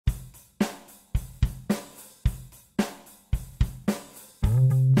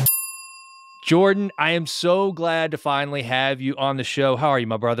Jordan, I am so glad to finally have you on the show. How are you,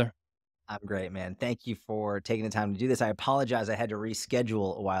 my brother? I'm great, man. Thank you for taking the time to do this. I apologize. I had to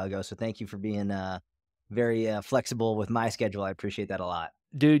reschedule a while ago. So thank you for being very flexible with my schedule. I appreciate that a lot.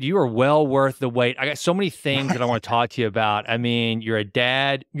 Dude, you are well worth the wait. I got so many things that I want to talk to you about. I mean, you're a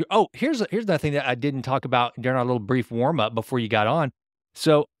dad. Here's another thing that I didn't talk about during our little brief warm up before you got on.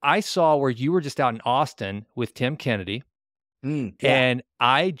 So I saw where you were just out in Austin with Tim Kennedy, Yeah. and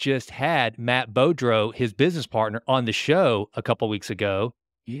I just had Matt Bodrow, his business partner, on the show a couple weeks ago.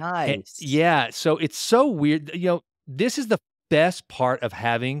 Nice. Yeah, so it's so weird. This is the best part of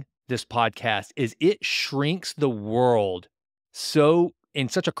having this podcast is it shrinks the world so in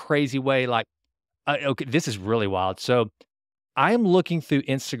such a crazy way. Like, okay, this is really wild. So I am looking through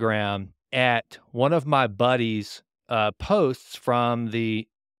Instagram at one of my buddies' posts from the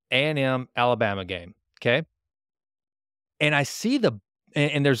A&M Alabama game. Okay, and I see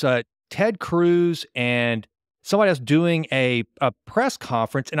and there's a Ted Cruz and somebody else doing a press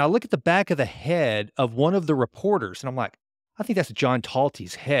conference, and I look at the back of the head of one of the reporters, and I'm like, I think that's John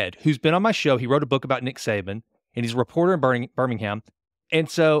Talty's head, who's been on my show. He wrote a book about Nick Saban, and he's a reporter in Birmingham. And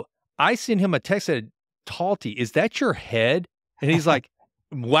so I sent him a text that said, Talty, is that your head? And he's like,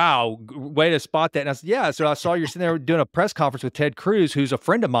 wow, way to spot that. And I said, yeah. So I saw you're sitting there doing a press conference with Ted Cruz, who's a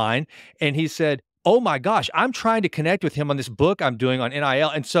friend of mine. And he said, oh my gosh, I'm trying to connect with him on this book I'm doing on NIL.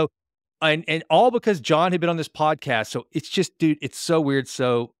 And so, and all because John had been on this podcast. So it's just, dude, it's so weird.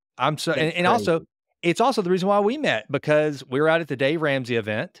 So I'm so, That's and also, crazy. it's also the reason why we met because we were out at the Dave Ramsey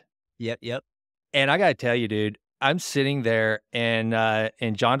event. Yep. Yep. And I got to tell you, dude, I'm sitting there in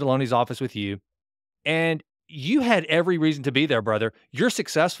John Deloney's office with you, and you had every reason to be there, brother. You're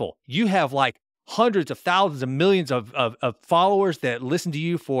successful. You have like hundreds of thousands of millions of followers that listen to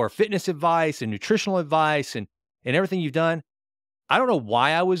you for fitness advice and nutritional advice and everything you've done. I don't know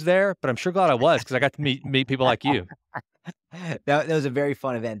why I was there, but I'm sure glad I was because I got to meet people like you. That was a very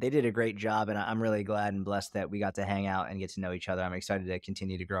fun event. They did a great job, and I'm really glad and blessed that we got to hang out and get to know each other. I'm excited to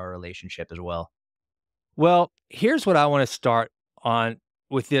continue to grow our relationship as well. Well, here's what I want to start on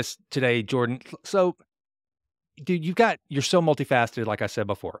with this today, Jordan. So, dude, you're so multifaceted, like I said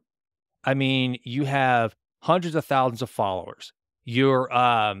before. I mean, you have hundreds of thousands of followers. Your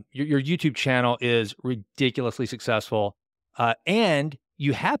YouTube channel is ridiculously successful, and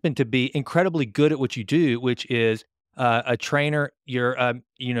you happen to be incredibly good at what you do, which is a trainer. You're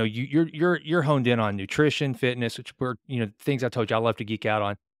honed in on nutrition, fitness, which were things I told you I love to geek out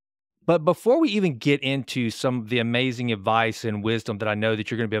on. But before we even get into some of the amazing advice and wisdom that I know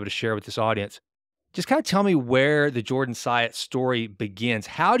that you're going to be able to share with this audience, just kind of tell me where the Jordan Syatt story begins.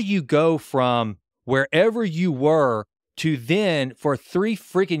 How do you go from wherever you were to then for 3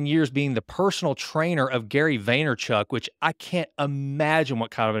 freaking years being the personal trainer of Gary Vaynerchuk, which I can't imagine what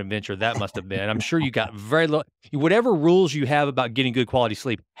kind of an adventure that must have been. I'm sure you got very low whatever rules you have about getting good quality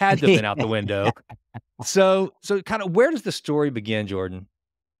sleep had to have been out the window. So kind of where does the story begin, Jordan?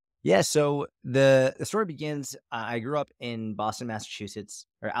 Yeah, so the story begins. I grew up in Boston, Massachusetts,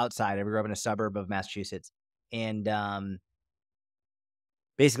 or outside. I grew up in a suburb of Massachusetts, and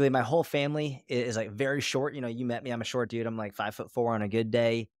basically, my whole family is like very short. You know, you met me. I'm a short dude. I'm like 5'4" on a good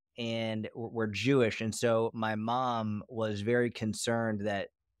day, and we're Jewish. And so my mom was very concerned that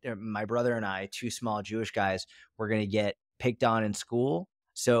my brother and I, two small Jewish guys, were going to get picked on in school.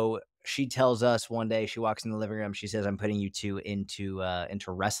 So she tells us one day, she walks in the living room. She says, "I'm putting you two into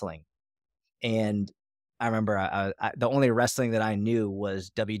wrestling." And I remember the only wrestling that I knew was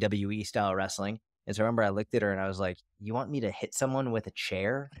WWE style wrestling. And so I remember I looked at her and I was like, "You want me to hit someone with a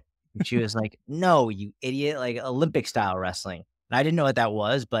chair?" And she was like, "No, you idiot, like Olympic style wrestling." And I didn't know what that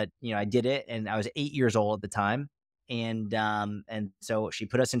was, but I did it and I was 8 years old at the time. And so she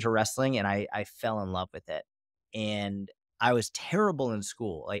put us into wrestling and I fell in love with it. And I was terrible in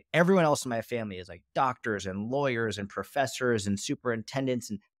school. Like everyone else in my family is like doctors and lawyers and professors and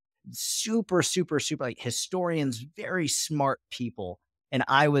superintendents and super, super, super like historians, very smart people. And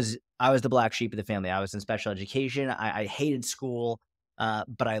I was the black sheep of the family. I was in special education. I hated school,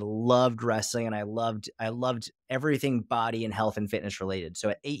 but I loved wrestling and I loved everything body and health and fitness related. So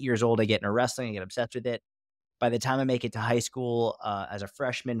at 8 years old, I get into wrestling, I get obsessed with it. By the time I make it to high school, as a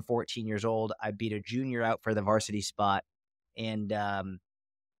freshman, 14 years old, I beat a junior out for the varsity spot. And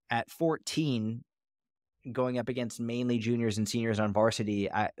at 14, going up against mainly juniors and seniors on varsity,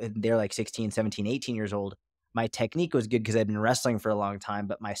 they're like 16, 17, 18 years old. My technique was good because I'd been wrestling for a long time,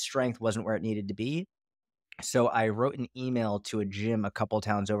 but my strength wasn't where it needed to be. So I wrote an email to a gym a couple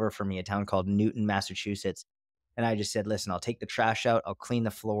towns over from me, a town called Newton, Massachusetts. And I just said, "Listen, I'll take the trash out. I'll clean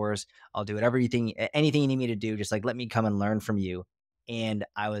the floors. I'll do anything you need me to do. Just like let me come and learn from you." And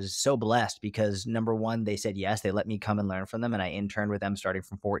I was so blessed because number one, they said yes, they let me come and learn from them. And I interned with them starting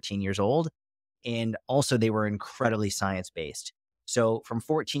from 14 years old. And also, they were incredibly science based. So, from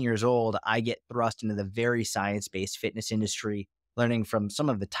 14 years old, I get thrust into the very science based fitness industry, learning from some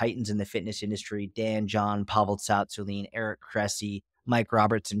of the titans in the fitness industry: Dan John, Pavel Tsatsouline, Eric Cressy, Mike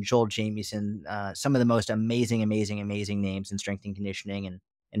Robertson, Joel Jamieson, some of the most amazing, amazing, amazing names in strength and conditioning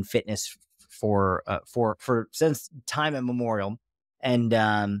and fitness for since time immemorial. And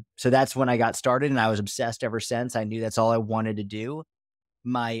so that's when I got started, and I was obsessed ever since. I knew that's all I wanted to do.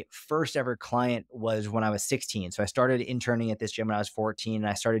 My first ever client was when I was 16. So I started interning at this gym when I was 14, and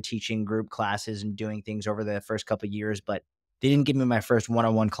I started teaching group classes and doing things over the first couple of years, but they didn't give me my first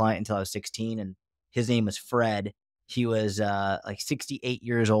one-on-one client until I was 16. And his name was Fred. He was like 68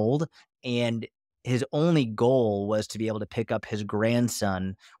 years old, and his only goal was to be able to pick up his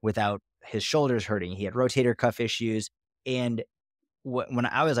grandson without his shoulders hurting. He had rotator cuff issues. And when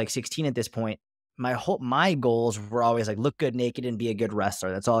I was like 16 at this point, my goals were always like look good naked and be a good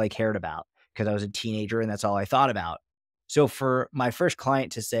wrestler. That's all I cared about because I was a teenager and that's all I thought about. So for my first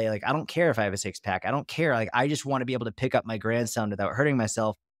client to say like I don't care if I have a six pack, I don't care, like I just want to be able to pick up my grandson without hurting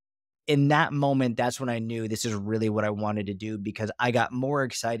myself. In that moment, that's when I knew this is really what I wanted to do because I got more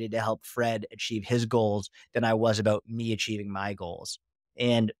excited to help Fred achieve his goals than I was about me achieving my goals.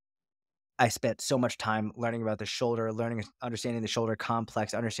 And I spent so much time learning about the shoulder, learning, understanding the shoulder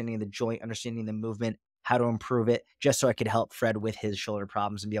complex, understanding the joint, understanding the movement, how to improve it, just so I could help Fred with his shoulder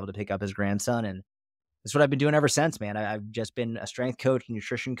problems and be able to pick up his grandson. And that's what I've been doing ever since, man. I've just been a strength coach,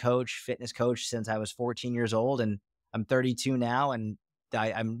 nutrition coach, fitness coach since I was 14 years old, and I'm 32 now, and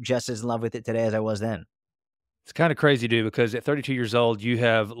I'm just as in love with it today as I was then. It's kinda crazy, dude, because at 32 years old, you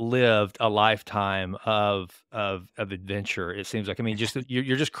have lived a lifetime of adventure, it seems like. I mean, just that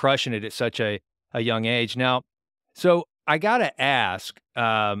you're just crushing it at such a young age. Now, so I gotta ask,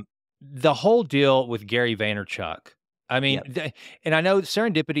 the whole deal with Gary Vaynerchuk. I mean, Yep. and I know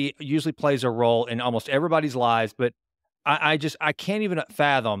serendipity usually plays a role in almost everybody's lives, but I just I can't even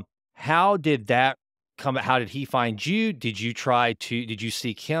fathom how did that come how did he find you? Did you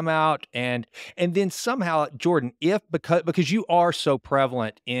seek him out? And then somehow, Jordan, if because you are so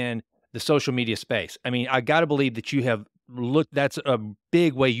prevalent in the social media space, I mean, I gotta believe that you have looked that's a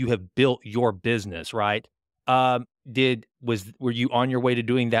big way you have built your business, right? Were you on your way to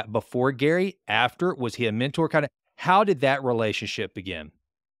doing that before Gary? After? Was he a mentor? Kinda how did that relationship begin?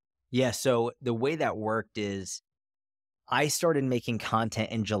 Yeah. So the way that worked is I started making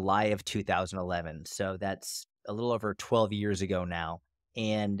content in July of 2011. So that's a little over 12 years ago now.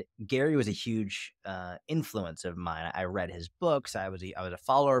 And Gary was a huge influence of mine. I read his books. I was a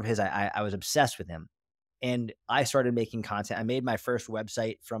follower of his. I was obsessed with him. And I started making content. I made my first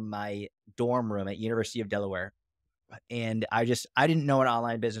website from my dorm room at University of Delaware. And I didn't know an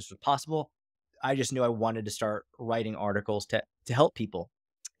online business was possible. I just knew I wanted to start writing articles to help people.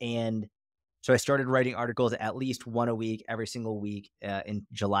 And so I started writing articles at least one a week, every single week in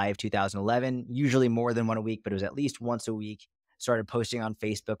July of 2011, usually more than one a week, but it was at least once a week. Started posting on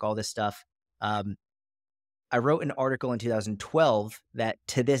Facebook, all this stuff. Um, I wrote an article in 2012 that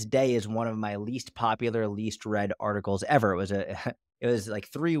to this day is one of my least popular, least read articles ever. It was it was like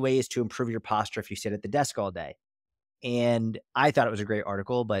 3 ways to improve your posture if you sit at the desk all day. And I thought it was a great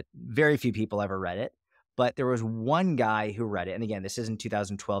article, but very few people ever read it. But there was one guy who read it. And again, this is in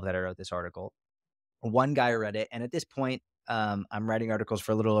 2012 that I wrote this article. One guy read it. And at this point, I'm writing articles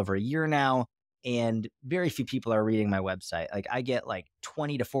for a little over a year now. And very few people are reading my website. Like I get like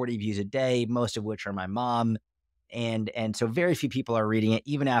 20 to 40 views a day, most of which are my mom. And so very few people are reading it,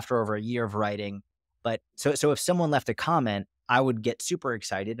 even after over a year of writing. But so if someone left a comment, I would get super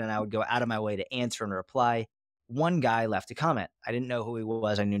excited and I would go out of my way to answer and reply. One guy left a comment. I didn't know who he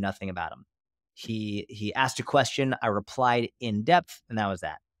was. I knew nothing about him. He asked a question. I replied in depth, and that was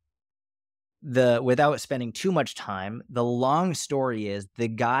that. Without spending too much time, the long story is the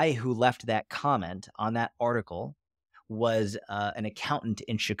guy who left that comment on that article was an accountant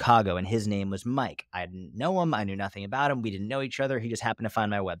in Chicago, and his name was Mike. I didn't know him. I knew nothing about him. We didn't know each other. He just happened to find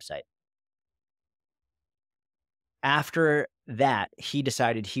my website. After that, he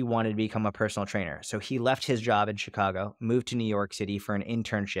decided he wanted to become a personal trainer. So he left his job in Chicago, moved to New York City for an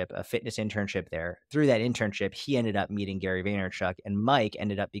internship, a fitness internship there. Through that internship, he ended up meeting Gary Vaynerchuk, and Mike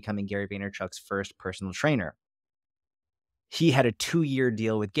ended up becoming Gary Vaynerchuk's first personal trainer. He had a 2-year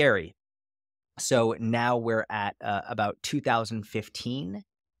deal with Gary. So now we're at about 2015,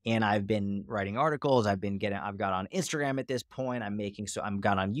 and I've been writing articles. I've got on Instagram at this point. I'm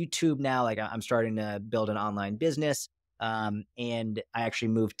got on YouTube now. Like I'm starting to build an online business. And I actually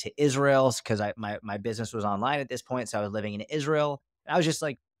moved to Israel because my business was online at this point. So I was living in Israel. I was just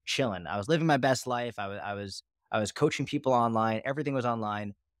like chilling. I was living my best life. I was coaching people online. Everything was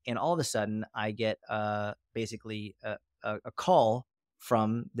online. And all of a sudden I get basically a call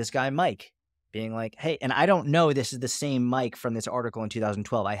from this guy, Mike, being like, hey, and I don't know this is the same Mike from this article in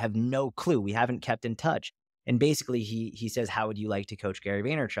 2012. I have no clue. We haven't kept in touch. And basically he says, how would you like to coach Gary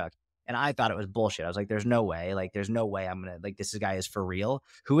Vaynerchuk? And I thought it was bullshit. I was like, there's no way. Like, there's no way I'm gonna like this guy is for real.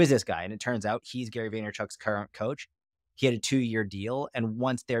 Who is this guy? And it turns out he's Gary Vaynerchuk's current coach. He had a 2-year deal. And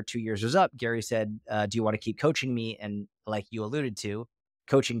once their 2 years was up, Gary said, do you want to keep coaching me? And like you alluded to,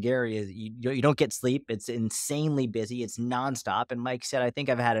 coaching Gary is you don't get sleep. It's insanely busy. It's nonstop. And Mike said, I think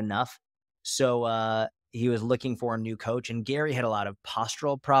I've had enough. So he was looking for a new coach. And Gary had a lot of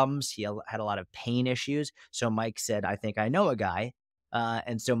postural problems. He had a lot of pain issues. So Mike said, I think I know a guy.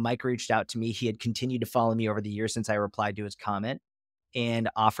 And so Mike reached out to me. He had continued to follow me over the years since I replied to his comment and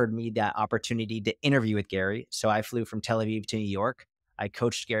offered me that opportunity to interview with Gary. So I flew from Tel Aviv to New York. I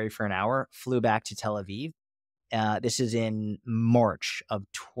coached Gary for an hour, flew back to Tel Aviv. This is in March of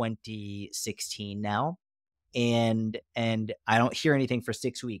 2016 now. And I don't hear anything for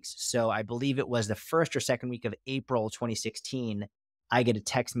 6 weeks. So I believe it was the first or second week of April 2016. I get a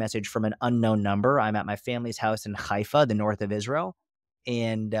text message from an unknown number. I'm at my family's house in Haifa, the north of Israel.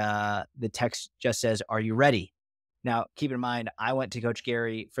 And the text just says, are you ready? Now, keep in mind, I went to Coach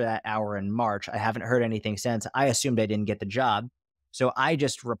Gary for that hour in March. I haven't heard anything since. I assumed I didn't get the job. So I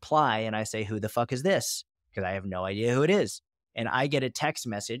just reply and I say, who the fuck is this? Because I have no idea who it is. And I get a text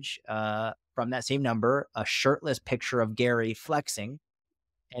message from that same number, a shirtless picture of Gary flexing.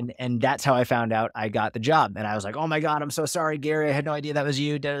 And that's how I found out I got the job. And I was like, oh my God, I'm so sorry, Gary. I had no idea that was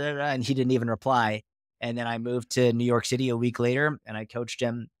you. Da, da, da. And he didn't even reply. And then I moved to New York City a week later and I coached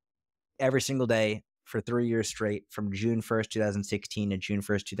him every single day for 3 years straight from June 1st, 2016 to June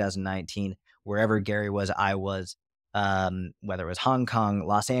 1st, 2019. Wherever Gary was, I was, whether it was Hong Kong,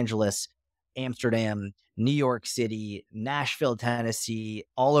 Los Angeles, Amsterdam, New York City, Nashville, Tennessee,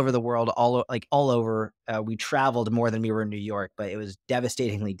 all over the world, all over. We traveled more than we were in New York, but it was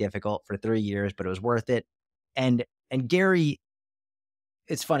devastatingly difficult for 3 years, but it was worth it. And Gary,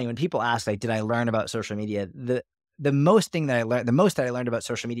 it's funny when people ask, like, did I learn about social media? The most that I learned about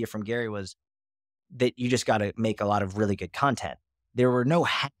social media from Gary was that you just got to make a lot of really good content. There were no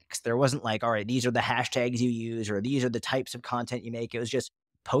hacks. There wasn't like, all right, these are the hashtags you use, or these are the types of content you make. It was just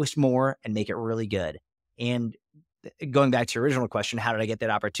post more and make it really good. And going back to your original question, how did I get that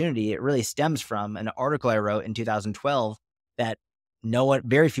opportunity? It really stems from an article I wrote in 2012 that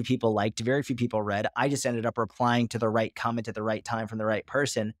very few people liked, very few people read. I just ended up replying to the right comment at the right time from the right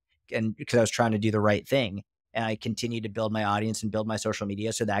person. And because I was trying to do the right thing. And I continued to build my audience and build my social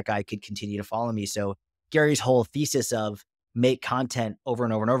media so that guy could continue to follow me. So Gary's whole thesis of make content over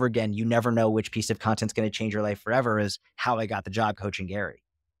and over and over again, you never know which piece of content's going to change your life forever, is how I got the job coaching Gary.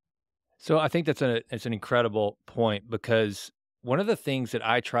 So I think it's an incredible point, because one of the things that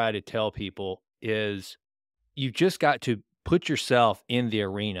I try to tell people is you've just got to put yourself in the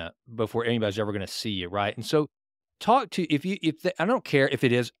arena before anybody's ever going to see you, right? And so talk to I don't care if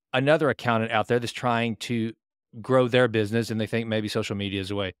it is another accountant out there that's trying to grow their business and they think maybe social media is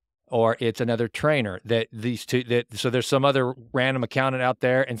the way, or it's another trainer that these two that so there's some other random accountant out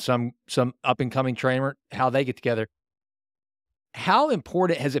there and some up and coming trainer, how they get together. How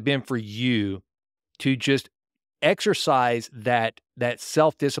important has it been for you to just exercise that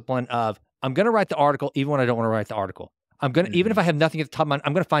self-discipline of, I'm gonna write the article even when I don't wanna write the article. I'm gonna, even if Mhm. I have nothing at the top of mind,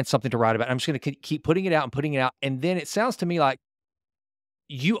 I'm gonna find something to write about. I'm just gonna keep putting it out and putting it out. And then it sounds to me like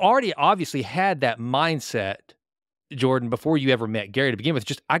you already obviously had that mindset, Jordan, before you ever met Gary to begin with.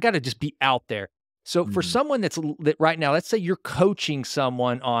 Just, I gotta just be out there. So for Mhm. someone that right now, let's say you're coaching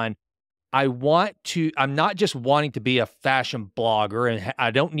someone on, I'm not just wanting to be a fashion blogger and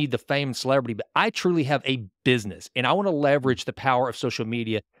I don't need the fame and celebrity, but I truly have a business and I want to leverage the power of social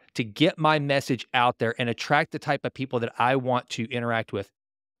media to get my message out there and attract the type of people that I want to interact with.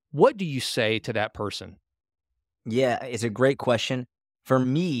 What do you say to that person? Yeah, it's a great question. For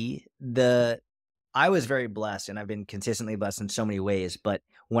me, I was very blessed and I've been consistently blessed in so many ways. But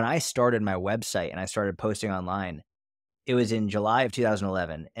when I started my website and I started posting online, it was in July of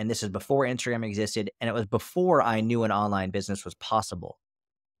 2011. And this is before Instagram existed. And it was before I knew an online business was possible.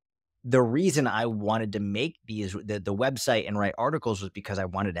 The reason I wanted to make the website and write articles was because I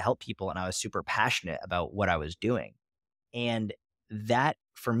wanted to help people and I was super passionate about what I was doing. And that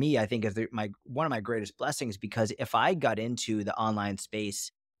for me, I think is one of my greatest blessings, because if I got into the online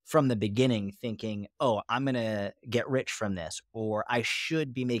space from the beginning thinking, oh, I'm going to get rich from this, or I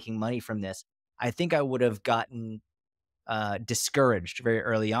should be making money from this, I think I would have gotten discouraged very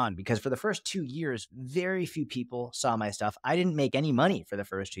early on because for the first 2 years, very few people saw my stuff. I didn't make any money for the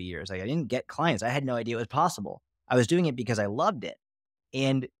first 2 years. Like I didn't get clients. I had no idea it was possible. I was doing it because I loved it.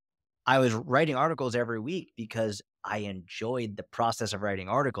 And I was writing articles every week because I enjoyed the process of writing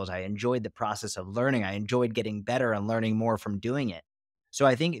articles. I enjoyed the process of learning. I enjoyed getting better and learning more from doing it. So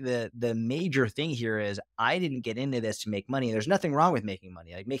I think the major thing here is I didn't get into this to make money. There's nothing wrong with making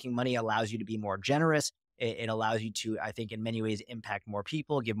money. Like making money allows you to be more generous. It allows you to, I think, in many ways, impact more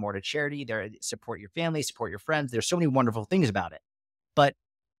people, give more to charity, there, support your family, support your friends. There's so many wonderful things about it. But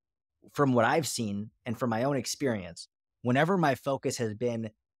from what I've seen and from my own experience, whenever my focus has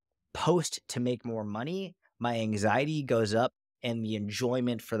been post to make more money, my anxiety goes up and the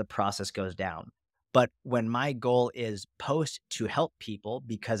enjoyment for the process goes down. But when my goal is post to help people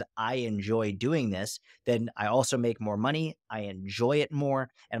because I enjoy doing this, then I also make more money. I enjoy it more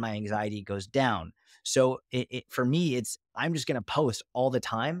and my anxiety goes down. So for me, it's I'm just going to post all the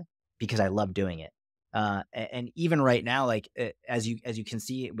time because I love doing it. And even right now, like as you can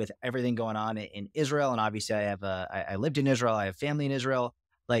see with everything going on in Israel, and obviously I lived in Israel, I have family in Israel.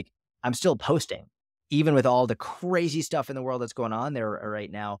 Like I'm still posting, even with all the crazy stuff in the world that's going on there right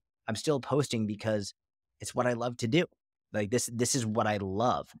now. I'm still posting because it's what I love to do. Like this is what I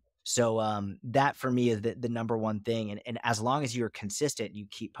love. So that for me is the number one thing. And as long as you're consistent, you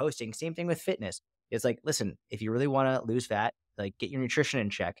keep posting. Same thing with fitness. It's like, listen, if you really want to lose fat, like get your nutrition in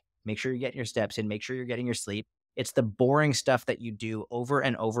check. Make sure you're getting your steps in. Make sure you're getting your sleep. It's the boring stuff that you do over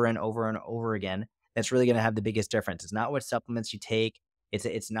and over and over and over again that's really going to have the biggest difference. It's not what supplements you take.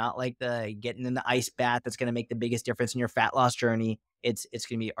 It's not like the getting in the ice bath that's going to make the biggest difference in your fat loss journey. It's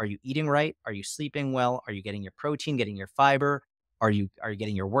going to be, are you eating right? Are you sleeping well? Are you getting your protein, getting your fiber? Are you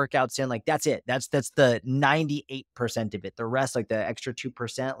getting your workouts in? Like that's it. That's the 98% of it. The rest, like the extra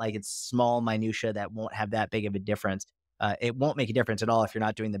 2%, like it's small minutia that won't have that big of a difference. It won't make a difference at all if you're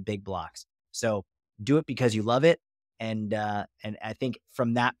not doing the big blocks. So do it because you love it. And I think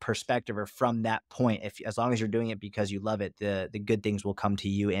from that perspective or from that point, if as long as you're doing it because you love it, the good things will come to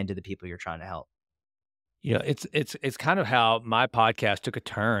you and to the people you're trying to help. It's kind of how my podcast took a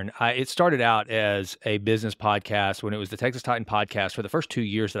turn. It started out as a business podcast when it was the Texas Titan podcast for the first 2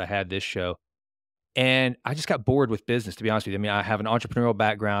 years that I had this show, and I just got bored with business, to be honest with you. I mean, I have an entrepreneurial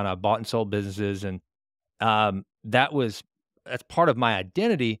background. I bought and sold businesses, and that's part of my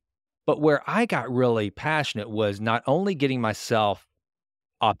identity. But where I got really passionate was not only getting myself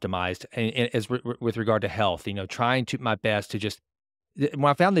optimized and with regard to health, trying to my best to just when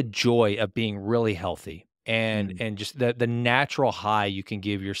I found the joy of being really healthy and Mhm. and just the natural high you can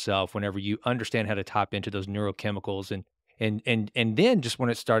give yourself whenever you understand how to tap into those neurochemicals and then just when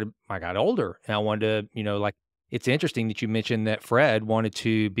it started, I got older and I wanted to, like it's interesting that you mentioned that Fred wanted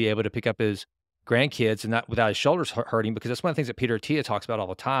to be able to pick up his grandkids and not without his shoulders hurting because that's one of the things that Peter Attia talks about all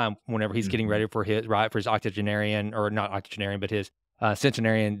the time whenever he's getting Mhm. ready for his octogenarian or not octogenarian but his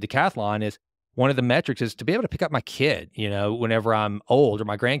centenarian decathlon is one of the metrics is to be able to pick up my kid, whenever I'm old or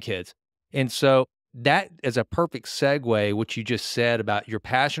my grandkids. And so that is a perfect segue, what you just said about your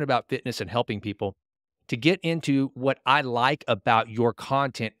passion about fitness and helping people to get into what I like about your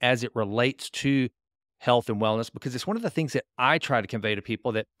content as it relates to health and wellness, because it's one of the things that I try to convey to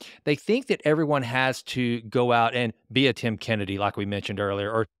people that they think that everyone has to go out and be a Tim Kennedy, like we mentioned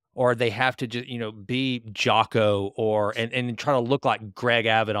earlier, or they have to just, be Jocko and try to look like Greg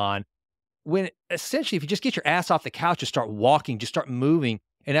Avedon when essentially, if you just get your ass off the couch and start walking, just start moving,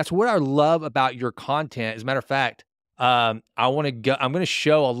 and that's what I love about your content. As a matter of fact, I'm gonna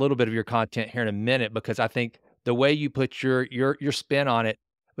show a little bit of your content here in a minute because I think the way you put your spin on it,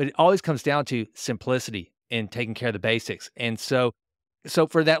 but it always comes down to simplicity and taking care of the basics. And so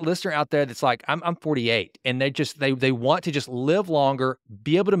for that listener out there that's like, I'm 48 and they want to just live longer,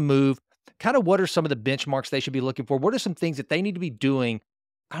 be able to move. Kind of what are some of the benchmarks they should be looking for? What are some things that they need to be doing?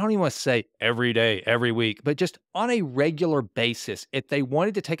 I don't even want to say every day, every week, but just on a regular basis. If they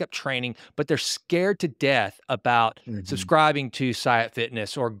wanted to take up training, but they're scared to death about Mhm. subscribing to Syatt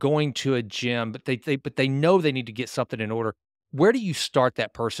Fitness or going to a gym, but they know they need to get something in order. Where do you start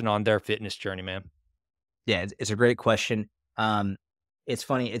that person on their fitness journey, man? Yeah, it's a great question. Um, it's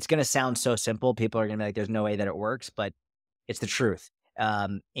funny. It's gonna sound so simple. People are gonna be like, "There's no way that it works," but it's the truth.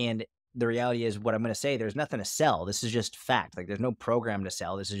 And the reality is, what I'm gonna say, there's nothing to sell. This is just fact. Like, there's no program to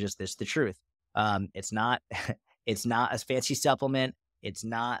sell. This is just the truth. It's not. It's not a fancy supplement. It's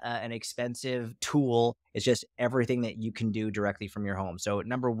not an expensive tool. It's just everything that you can do directly from your home. So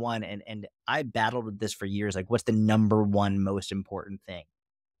number one, and I battled with this for years. Like, what's the number one most important thing?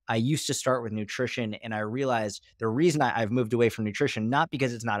 I used to start with nutrition, and I realized the reason I've moved away from nutrition, not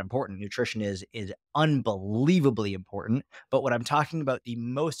because it's not important. Nutrition is unbelievably important. But what I'm talking about, the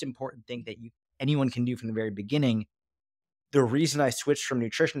most important thing that anyone can do from the very beginning, the reason I switched from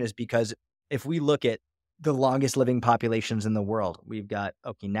nutrition is because if we look at the longest living populations in the world, we've got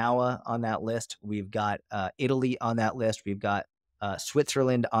Okinawa on that list. We've got Italy on that list. We've got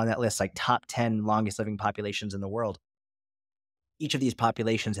Switzerland on that list, like top 10 longest living populations in the world. Each of these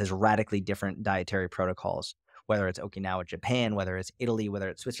populations has radically different dietary protocols, whether it's Okinawa, Japan, whether it's Italy, whether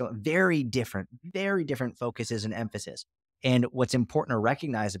it's Switzerland, very different focuses and emphasis. And what's important to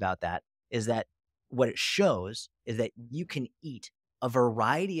recognize about that is that what it shows is that you can eat a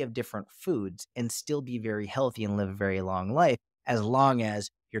variety of different foods and still be very healthy and live a very long life, as long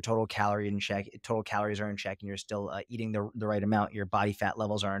as your total calories are in check, and you're still eating the right amount. Your body fat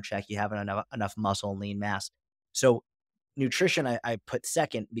levels are in check. You have enough muscle and lean mass. So nutrition I put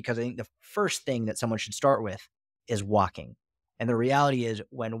second, because I think the first thing that someone should start with is walking. And the reality is,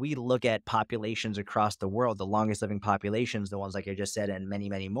 when we look at populations across the world, the longest living populations, the ones like I just said, and many,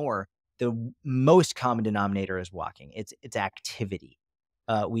 many more, the most common denominator is walking. It's activity.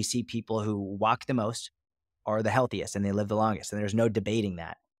 We see people who walk the most are the healthiest and they live the longest. And there's no debating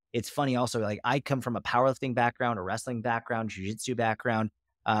that. It's funny also, like I come from a powerlifting background, a wrestling background, jiu-jitsu background.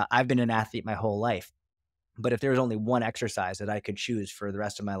 I've been an athlete my whole life. But if there was only one exercise that I could choose for the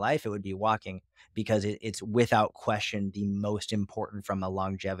rest of my life, it would be walking, because it's without question the most important from a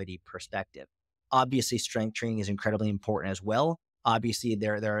longevity perspective. Obviously, strength training is incredibly important as well. Obviously,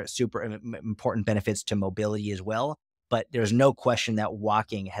 there are super important benefits to mobility as well. But there's no question that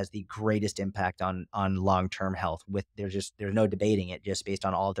walking has the greatest impact on long-term health. There's no debating it, just based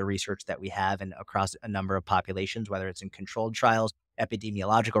on all of the research that we have and across a number of populations, whether it's in controlled trials,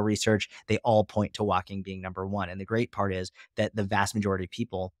 epidemiological research, they all point to walking being number one. And the great part is that the vast majority of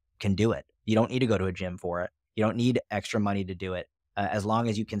people can do it. You don't need to go to a gym for it. You don't need extra money to do it. As long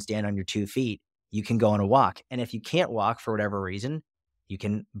as you can stand on your 2 feet, you can go on a walk. And if you can't walk for whatever reason, you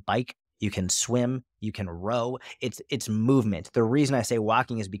can bike, you can swim, you can row. It's movement. The reason I say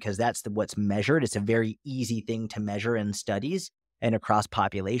walking is because that's what's measured. It's a very easy thing to measure in studies and across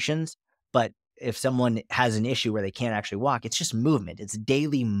populations. But if someone has an issue where they can't actually walk, it's just movement. It's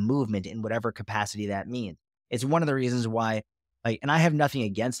daily movement in whatever capacity that means. It's one of the reasons why, like, and I have nothing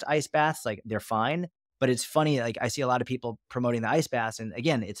against ice baths, like they're fine, but it's funny. Like I see a lot of people promoting the ice baths, and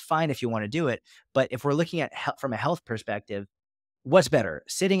again, it's fine if you want to do it. But if we're looking at from a health perspective, what's better,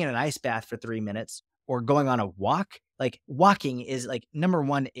 sitting in an ice bath for 3 minutes or going on a walk? Like walking is like, number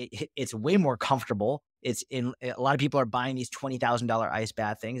one, it's way more comfortable. It's in a lot of people are buying these $20,000 ice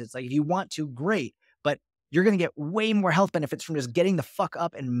bath things. It's like, if you want to, great, but you're going to get way more health benefits from just getting the fuck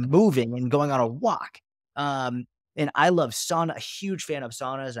up and moving and going on a walk. And I love sauna, a huge fan of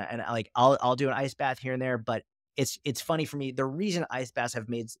saunas, and I'll do an ice bath here and there, but it's funny for me. The reason ice baths have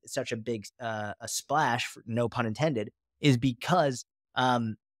made such a big a splash, no pun intended, is because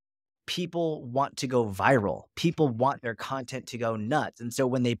people want to go viral. People want their content to go nuts. And so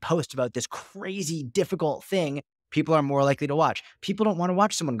when they post about this crazy, difficult thing, people are more likely to watch. People don't want to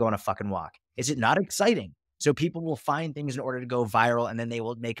watch someone go on a fucking walk. Is it not exciting? So people will find things in order to go viral, and then they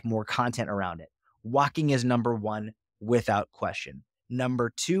will make more content around it. Walking is number one, without question.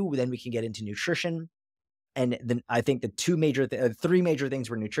 Number two, then we can get into nutrition. And then I think the three major things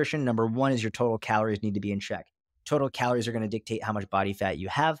were nutrition. Number one is your total calories need to be in check. Total calories are going to dictate how much body fat you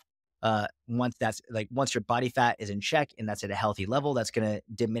have. Once your body fat is in check and that's at a healthy level, that's going to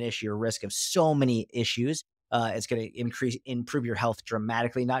diminish your risk of so many issues. It's going to improve your health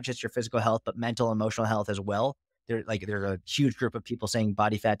dramatically, not just your physical health, but mental, emotional health as well. There's a huge group of people saying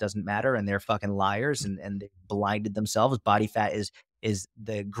body fat doesn't matter, and they're fucking liars, and they've blinded themselves. Body fat is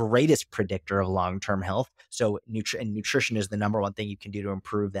the greatest predictor of long-term health. So nutrition is the number one thing you can do to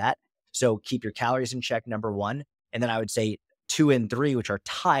improve that. So keep your calories in check, number one. And then I would say 2 and 3, which are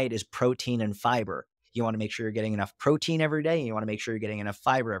tied, is protein and fiber. You want to make sure you're getting enough protein every day, and you want to make sure you're getting enough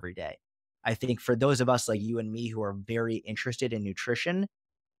fiber every day. I think for those of us like you and me who are very interested in nutrition,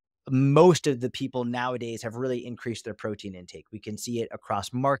 most of the people nowadays have really increased their protein intake. We can see it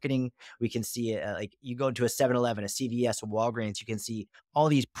across marketing. We can see it like you go into a 7-Eleven, a CVS, a Walgreens, you can see all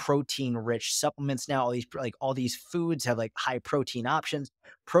these protein rich supplements now. All these foods have like high protein options.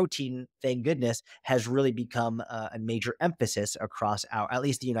 Protein, thank goodness, has really become a major emphasis across at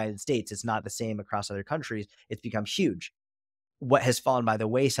least the United States. It's not the same across other countries. It's become huge. What has fallen by the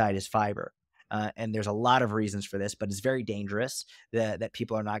wayside is fiber. And there's a lot of reasons for this, but it's very dangerous that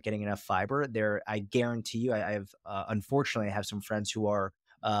people are not getting enough fiber. I guarantee you, I have unfortunately I have some friends who are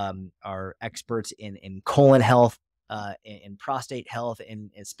experts in colon health, in prostate health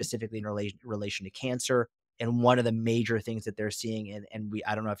and specifically in relation to cancer. And one of the major things that they're seeing, and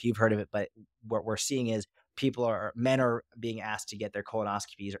I don't know if you've heard of it, but what we're seeing is men are being asked to get their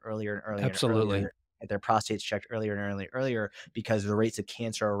colonoscopies earlier and earlier and Absolutely. earlier, get their prostates checked earlier and earlier because the rates of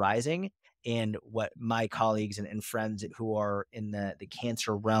cancer are rising. And what my colleagues and friends who are in the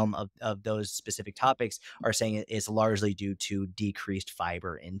cancer realm of those specific topics are saying it is largely due to decreased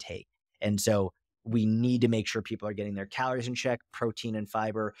fiber intake. And so we need to make sure people are getting their calories in check, protein and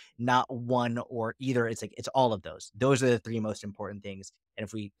fiber, not one or either. It's like it's all of those. Those are the three most important things. And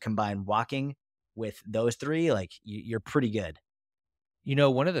if we combine walking with those three, like you're pretty good.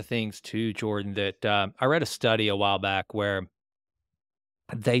 One of the things too, Jordan, that I read a study a while back where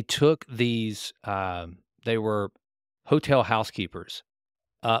they took these, they were hotel housekeepers,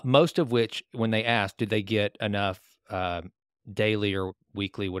 most of which, when they asked, did they get enough daily or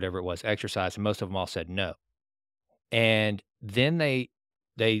weekly, whatever it was, exercise, and most of them all said no. And then they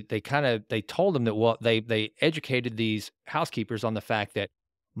told them that, well, they educated these housekeepers on the fact that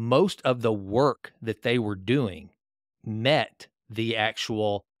most of the work that they were doing met the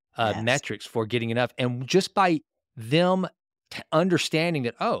actual Yes. metrics for getting enough. And just by them understanding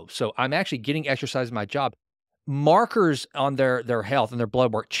that, oh, so I'm actually getting exercise in my job, markers on their health and their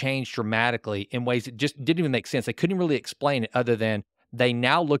blood work changed dramatically in ways that just didn't even make sense. They couldn't really explain it other than they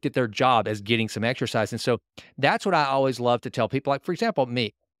now looked at their job as getting some exercise. And so that's what I always love to tell people. Like, for example,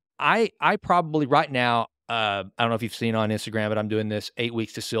 me, I probably right now, I don't know if you've seen on Instagram, but I'm doing this 8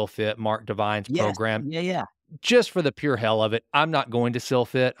 weeks to SEAL Fit, Mark Divine's Yes. program, Yeah. Yeah. just for the pure hell of it. I'm not going to SEAL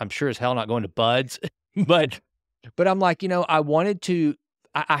Fit. I'm sure as hell not going to Buds, but I'm like, I wanted to.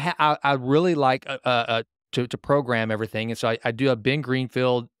 I really like to program everything, and so I do a Ben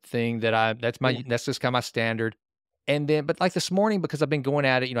Greenfield thing that Yeah. that's just kind of my standard. And then, but like this morning, because I've been going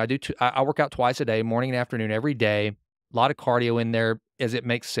at it, I do I work out twice a day, morning and afternoon, every day. A lot of cardio in there as it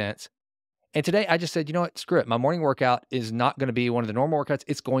makes sense. And today I just said, you know what, screw it. My morning workout is not going to be one of the normal workouts.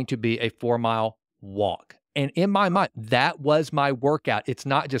 It's going to be a 4 mile walk. And in my mind, that was my workout. It's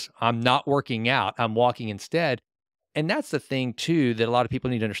not just I'm not working out, I'm walking instead. And that's the thing too that a lot of people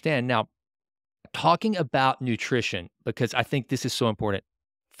need to understand. Now, talking about nutrition, because I think this is so important.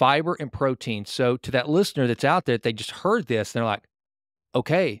 Fiber and protein. So to that listener that's out there, they just heard this, they're like,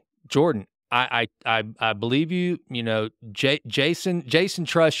 okay, Jordan, I believe you, Jason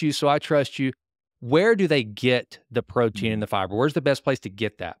trusts you, so I trust you. Where do they get the protein and Mhm. the fiber? Where's the best place to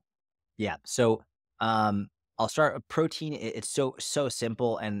get that? Yeah. So, um, I'll start with protein. It's so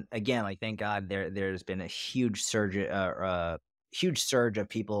simple, and again, like thank God there's been a huge surge of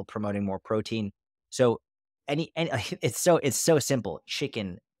people promoting more protein. So, any it's so simple.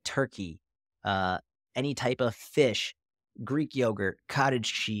 Chicken, turkey, uh, any type of fish, Greek yogurt,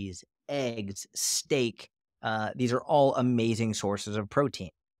 cottage cheese, eggs, steak. These are all amazing sources of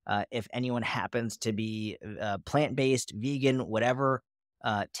protein. If anyone happens to be plant based, vegan, whatever,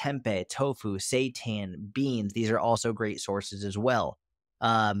 tempeh, tofu, seitan, beans. These are also great sources as well.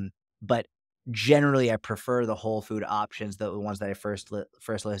 But generally, I prefer the whole food options, the ones that I first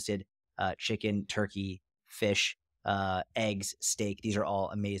listed: chicken, turkey, fish, eggs, steak. These are all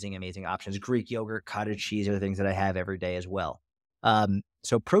amazing options. Greek yogurt, cottage cheese are the things that I have every day as well.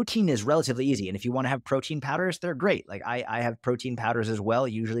 So protein is relatively easy, and if you want to have protein powders, they're great. Like I have protein powders as well.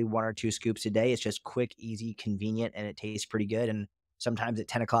 Usually 1 or 2 scoops a day. It's just quick, easy, convenient, and it tastes pretty good. And sometimes at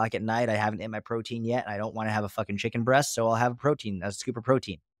 10 o'clock at night, I haven't hit my protein yet, and I don't want to have a fucking chicken breast, so I'll have a scoop of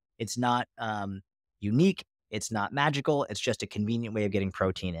protein. It's not unique. It's not magical. It's just a convenient way of getting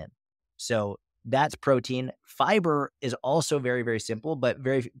protein in. So that's protein. Fiber is also very simple, but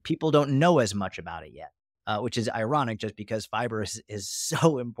very people don't know as much about it yet, which is ironic, just because fiber is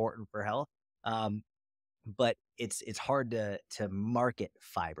so important for health. Um, but it's hard to market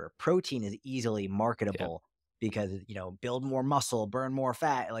fiber. Protein is easily Yeah. marketable because, build more muscle, burn more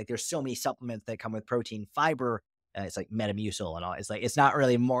fat. Like there's so many supplements that come with protein. Fiber, it's like Metamucil and all. It's like it's not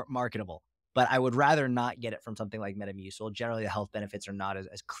really more marketable. But I would rather not get it from something like Metamucil. Generally, the health benefits are not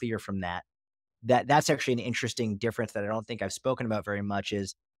as clear from that. That's actually an interesting difference that I don't think I've spoken about very much.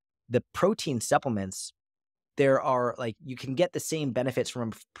 Is the protein supplements, there are like you can get the same benefits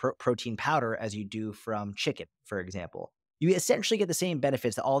from protein powder as you do from chicken, for example. You essentially get the same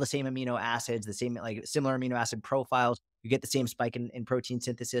benefits, all the same amino acids, the same like similar amino acid profiles. You get the same spike in protein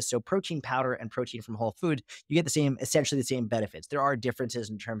synthesis. So protein powder and protein from whole food, you get essentially the same benefits. There are differences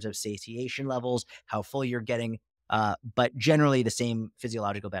in terms of satiation levels, how full you're getting, but generally the same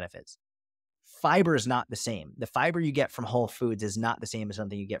physiological benefits. Fiber is not the same. The fiber you get from whole foods is not the same as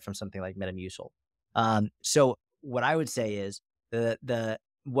something you get from something like Metamucil. So what I would say is the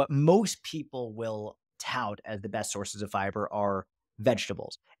what most people will tout as the best sources of fiber are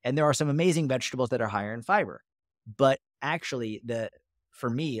vegetables. And there are some amazing vegetables that are higher in fiber. But actually, for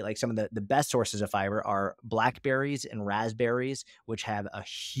me, like some of the best sources of fiber are blackberries and raspberries, which have a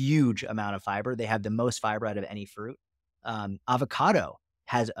huge amount of fiber. They have the most fiber out of any fruit. Avocado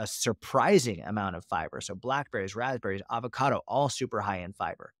has a surprising amount of fiber. So blackberries, raspberries, avocado, all super high in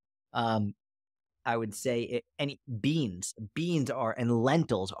fiber. Um, I would say any beans are and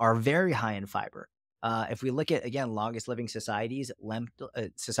lentils are very high in fiber. If we look at again longest living societies,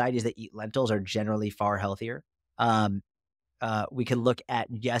 societies that eat lentils are generally far healthier. Um, we can look at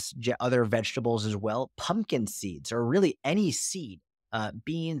other vegetables as well. Pumpkin seeds, or really any seed.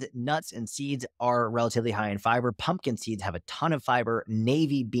 Beans, nuts, and seeds are relatively high in fiber. Pumpkin seeds have a ton of fiber.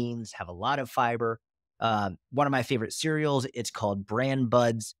 Navy beans have a lot of fiber. One of my favorite cereals, it's called Bran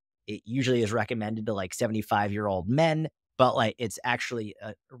Buds. It usually is recommended to like 75-year-old men, but like it's actually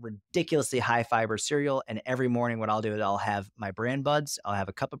a ridiculously high fiber cereal. And every morning, what I'll do is I'll have my Bran Buds. I'll have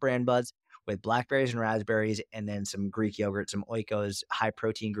a cup of Bran Buds with blackberries and raspberries, and then some Greek yogurt, some Oikos high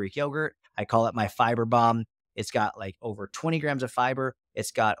protein Greek yogurt. I call it my fiber bomb. It's got like over 20 grams of fiber.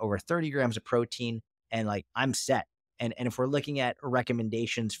 It's got over 30 grams of protein, and like I'm set. And if we're looking at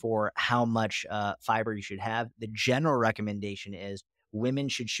recommendations for how much fiber you should have, the general recommendation is women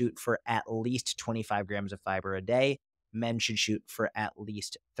should shoot for at least 25 grams of fiber a day. Men should shoot for at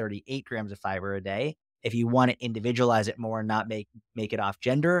least 38 grams of fiber a day. If you want to individualize it more and not make it off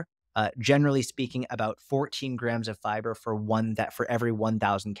gender, generally speaking, about 14 grams of fiber for every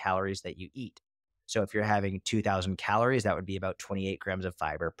 1,000 calories that you eat. So if you're having 2,000 calories, that would be about 28 grams of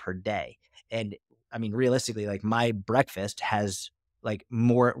fiber per day. And I mean, realistically, like my breakfast has like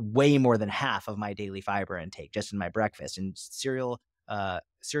way more than half of my daily fiber intake just in my breakfast, and cereal,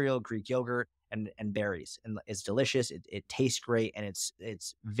 Greek yogurt, and berries. And it's delicious. It tastes great, and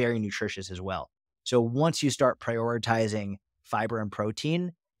it's very nutritious as well. So once you start prioritizing fiber and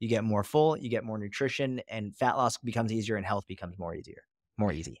protein, you get more full, you get more nutrition, and fat loss becomes easier and health becomes more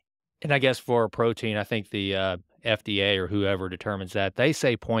easy. And I guess for protein, I think the, FDA or whoever determines that, they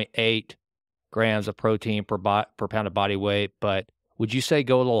say 0.8 grams of protein per pound of body weight, but would you say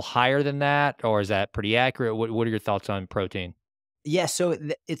go a little higher than that, or is that pretty accurate? What are your thoughts on protein? Yeah, so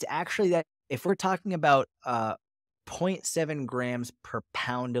it's actually that if we're talking about zero point 0.7 grams per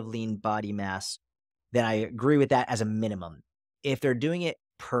pound of lean body mass, then I agree with that as a minimum. If they're doing it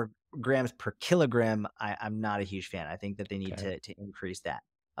per grams per kilogram, I'm not a huge fan. I think that they need Okay. to increase that.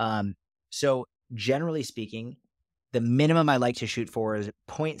 Um, so generally speaking, the minimum I like to shoot for is zero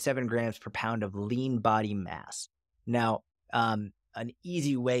point 0.7 grams per pound of lean body mass. Now, an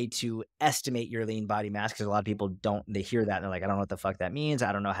easy way to estimate your lean body mass, because a lot of people they hear that and they're like, I don't know what the fuck that means.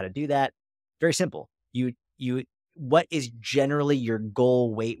 I don't know how to do that. Very simple. What is generally your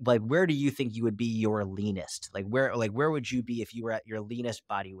goal weight? Like, where do you think you would be your leanest? Where would you be if you were at your leanest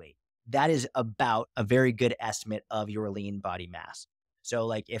body weight? That is about a very good estimate of your lean body mass. So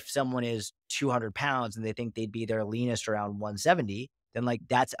like if someone is 200 pounds and they think they'd be their leanest around 170, then like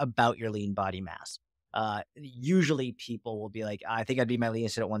that's about your lean body mass. Usually people will be like, I think I'd be my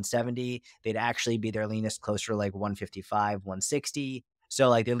leanest at 170. They'd actually be their leanest closer to like 155, 160. So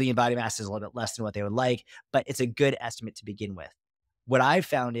like their lean body mass is a little bit less than what they would like, but it's a good estimate to begin with. What I've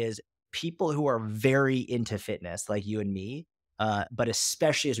found is people who are very into fitness, like you and me, but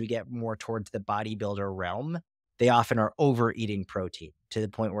especially as we get more towards the bodybuilder realm, they often are overeating protein to the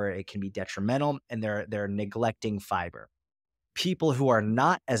point where it can be detrimental, and they're neglecting fiber. People who are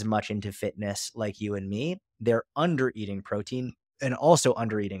not as much into fitness like you and me, they're under eating protein and also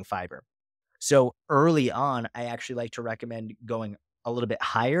under eating fiber. So early on, I actually like to recommend going a little bit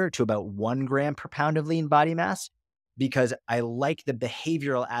higher to about 1 gram per pound of lean body mass, because I like the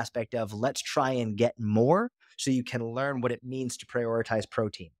behavioral aspect of let's try and get more so you can learn what it means to prioritize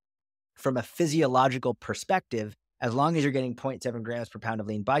protein. From a physiological perspective, as long as you're getting zero point 0.7 grams per pound of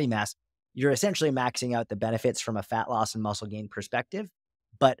lean body mass, you're essentially maxing out the benefits from a fat loss and muscle gain perspective.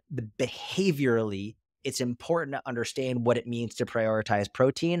 But behaviorally, it's important to understand what it means to prioritize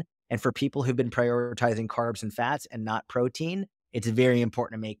protein. And for people who've been prioritizing carbs and fats and not protein, it's very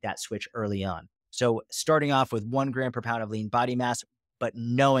important to make that switch early on. So starting off with 1 gram per pound of lean body mass, but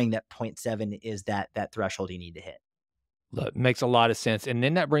knowing that zero point 0.7 is that threshold you need to hit. Look, makes a lot of sense, and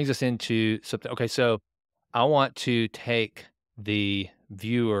then that brings us into something. Okay, so I want to take the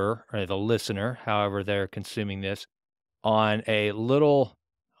viewer or the listener, however they're consuming this, on a little.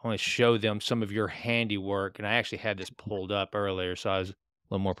 I want to show them some of your handiwork, and I actually had this pulled up earlier, so I was a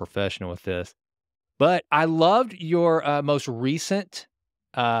little more professional with this. But I loved your most recent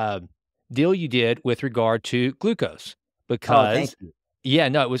uh, deal you did with regard to glucose Oh, thank because you. Yeah,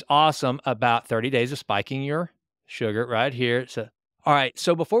 no, it was awesome. About 30 days of spiking your sugar right here. So, all right.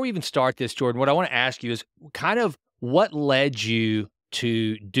 So before we even start this, Jordan, what I want to ask you is kind of what led you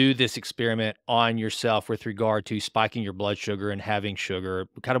to do this experiment on yourself with regard to spiking your blood sugar and having sugar?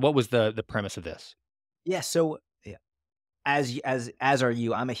 Kind of what was the premise of this? Yeah, so yeah, as are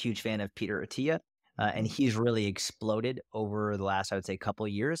you, I'm a huge fan of Peter Attia, and he's really exploded over the last, I would say, couple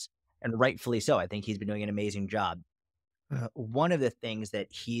years, and rightfully so. I think he's been doing an amazing job. One of the things that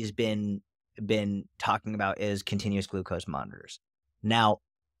he's been talking about is continuous glucose monitors. Now,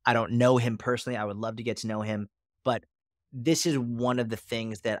 I don't know him personally. I would love to get to know him, but this is one of the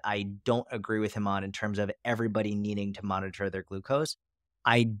things that I don't agree with him on in terms of everybody needing to monitor their glucose.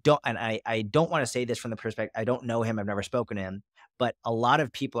 I don't want to say this from the perspective I don't know him, I've never spoken to him, but a lot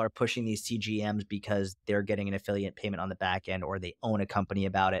of people are pushing these CGMs because they're getting an affiliate payment on the back end or they own a company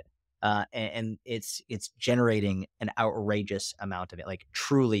about it. And it's generating an outrageous amount of it, like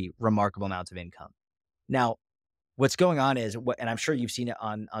truly remarkable amounts of income. Now, what's going on is what, and I'm sure you've seen it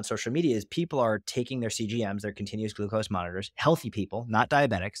on social media, is people are taking their CGMs, their continuous glucose monitors. Healthy people, not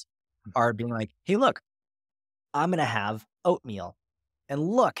diabetics, are being like, "Hey, look, I'm gonna have oatmeal, and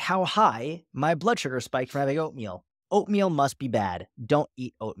look how high my blood sugar spiked from having oatmeal. Oatmeal must be bad. Don't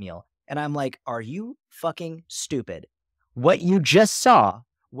eat oatmeal." And I'm like, "Are you fucking stupid? What you just saw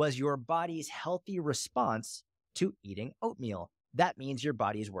was your body's healthy response to eating oatmeal. That means your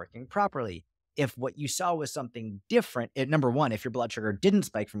body is working properly. If what you saw was something different, number one, if your blood sugar didn't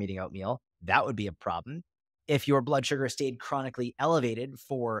spike from eating oatmeal, that would be a problem. If your blood sugar stayed chronically elevated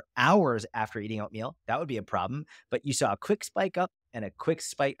for hours after eating oatmeal, that would be a problem. But you saw a quick spike up and a quick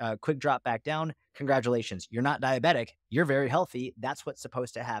drop back down. Congratulations. You're not diabetic. You're very healthy. That's what's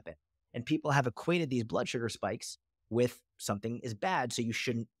supposed to happen." And people have equated these blood sugar spikes with something is bad, so you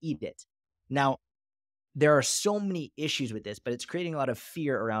shouldn't eat it. Now, there are so many issues with this, but it's creating a lot of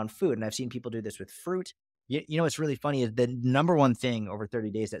fear around food. And I've seen people do this with fruit. You know what's really funny is the number one thing over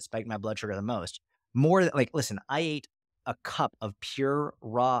 30 days that spiked my blood sugar the most. More than, like, listen, I ate a cup of pure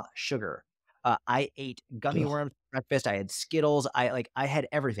raw sugar. I ate gummy Ugh, worms for breakfast. I had Skittles. I had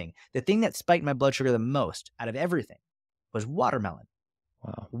everything. The thing that spiked my blood sugar the most out of everything was watermelon.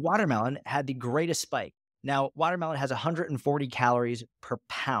 wow. Watermelon had the greatest spike. Now, watermelon has 140 calories per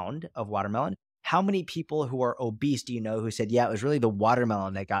pound of watermelon. How many people who are obese do you know who said, "Yeah, it was really the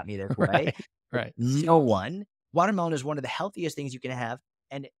watermelon that got me this way"? Right, Like, right. no one. Watermelon is one of the healthiest things you can have.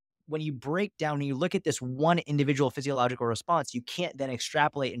 And when you break down and you look at this one individual physiological response, you can't then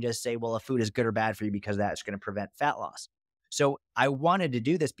extrapolate and just say, well, a food is good or bad for you because that's going to prevent fat loss. So I wanted to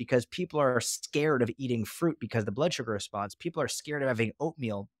do this because people are scared of eating fruit because of the blood sugar response. People are scared of having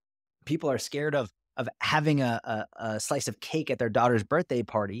oatmeal. People are scared of having a slice of cake at their daughter's birthday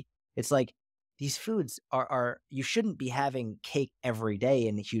party. It's like these foods are you shouldn't be having cake every day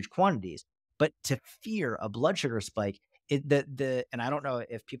in huge quantities. But to fear a blood sugar spike, the and I don't know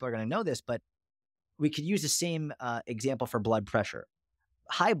if people are going to know this, but we could use the same example for blood pressure.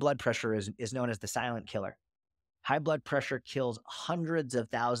 High blood pressure is known as the silent killer. High blood pressure kills hundreds of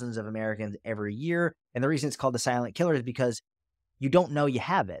thousands of Americans every year. And the reason it's called the silent killer is because you don't know you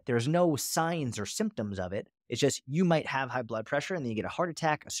have it. There's no signs or symptoms of it. It's just you might have high blood pressure and then you get a heart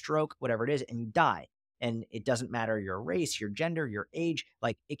attack, a stroke, whatever it is, and you die. And it doesn't matter your race, your gender, your age,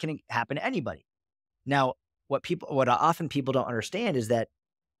 like it can happen to anybody. Now, what often people don't understand is that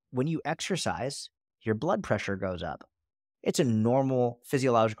when you exercise, your blood pressure goes up. It's a normal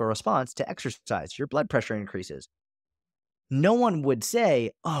physiological response to exercise. Your blood pressure increases. No one would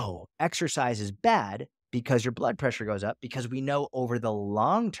say, "Oh, exercise is bad because your blood pressure goes up," because we know over the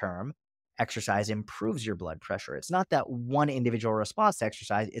long term, exercise improves your blood pressure. It's not that one individual response to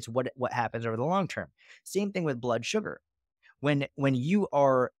exercise, it's what happens over the long term. Same thing with blood sugar. When you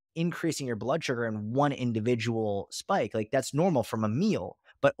are increasing your blood sugar in one individual spike, like that's normal from a meal.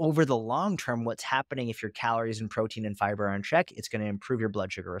 But over the long term, what's happening if your calories and protein and fiber are in check, it's going to improve your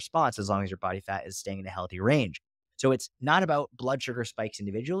blood sugar response as long as your body fat is staying in a healthy range. So it's not about blood sugar spikes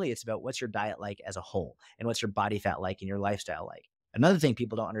individually. It's about what's your diet like as a whole and what's your body fat like and your lifestyle like. Another thing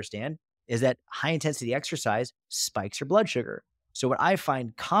people don't understand is that high intensity exercise spikes your blood sugar. So what I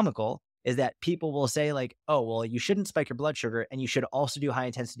find comical is that people will say like, "Oh, well, you shouldn't spike your blood sugar and you should also do high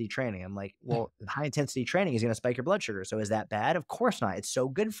intensity training." I'm like, "Well, high intensity training is going to spike your blood sugar. So is that bad?" Of course not. It's so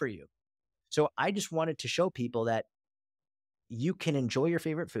good for you. So I just wanted to show people that you can enjoy your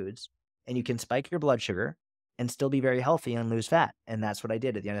favorite foods and you can spike your blood sugar and still be very healthy and lose fat. And that's what I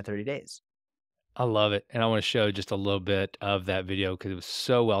did at the end of 30 days. I love it, and I wanna show just a little bit of that video because it was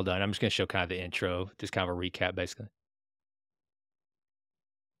so well done. I'm just gonna show kind of the intro, just kind of a recap, basically.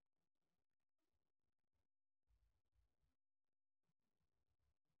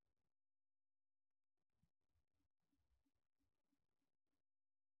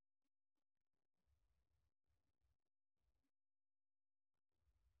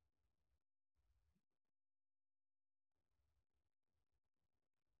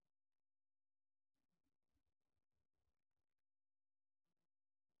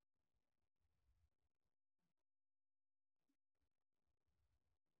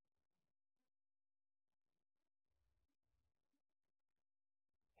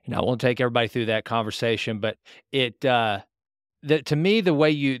 And I won't take everybody through that conversation, but it, to me, the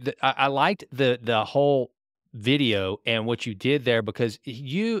way I liked the whole video and what you did there because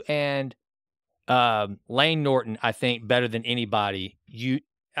you and Lane Norton, I think better than anybody,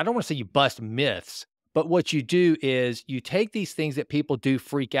 I don't wanna say you bust myths, but what you do is you take these things that people do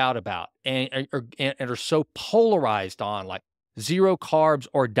freak out about and are so polarized on, like 0 carbs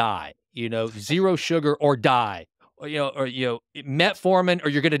or die, 0 sugar or die, metformin or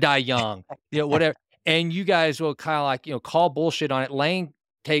you're gonna die young, whatever, and you guys will kinda like, call bullshit on it. Lane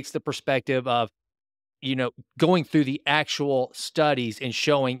takes the perspective of going through the actual studies and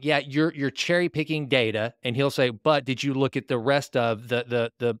showing, yeah, you're cherry picking data, and he'll say, but did you look at the rest of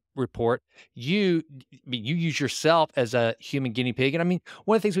the report? I mean, you use yourself as a human guinea pig, and I mean,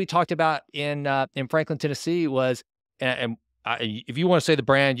 one of the things we talked about in Franklin, Tennessee was, and if you want to say the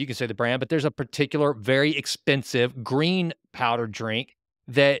brand, you can say the brand, but there's a particular very expensive green powder drink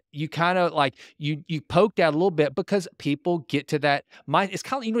that you kind of like you poked out a little bit because people get to that mind. It's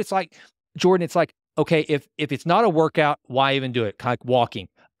kind of it's like Jordan. It's like okay, if it's not a workout, why even do it? Kind of like walking.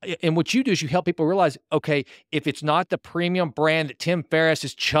 And what you do is you help people realize, okay, if it's not the premium brand that Tim Ferriss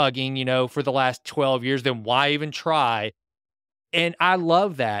is chugging, for the last 12 years, then why even try? And I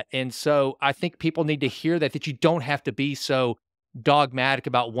love that. And so I think people need to hear that you don't have to be so dogmatic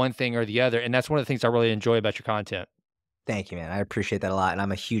about one thing or the other. And that's one of the things I really enjoy about your content. Thank you, man. I appreciate that a lot, and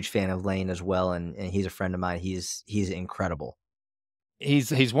I'm a huge fan of Lane as well, and he's a friend of mine. He's incredible.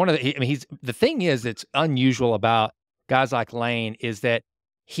 He's one of the I mean, he's the thing is that's unusual about guys like Lane is that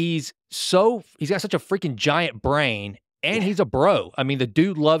he's got such a freaking giant brain and Yeah. he's a bro. I mean, the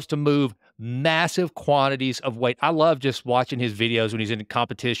dude loves to move massive quantities of weight. I love just watching his videos when he's in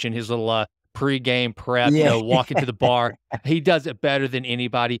competition, his little pregame prep, Yeah. walking to the bar. He does it better than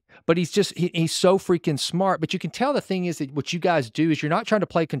anybody, but he's so freaking smart. But you can tell the thing is that what you guys do is you're not trying to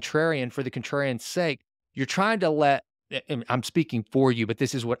play contrarian for the contrarian's sake. You're trying to and I'm speaking for you, but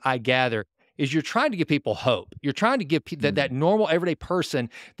this is what I gather, is you're trying to give people hope. You're trying to give that Mm. normal everyday person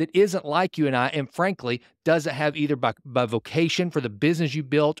that isn't like you and I, and frankly, doesn't have either by vocation for the business you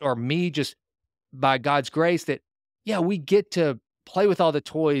built or me just by God's grace that, yeah, we get to play with all the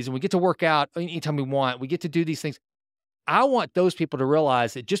toys and we get to work out anytime we want. We get to do these things. I want those people to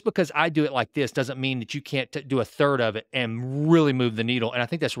realize that just because I do it like this doesn't mean that you can't do a third of it and really move the needle. And I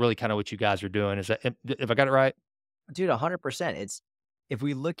think that's really kind of what you guys are doing. Is that if I got it right? Dude, 100%. It's if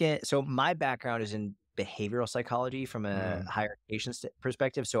we look at so my background is in behavioral psychology from a Mm. higher education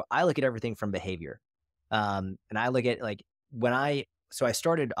perspective. So I look at everything from behavior. And I look at like when I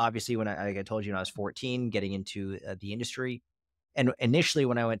started obviously when like I told you when I was 14 getting into the industry. And initially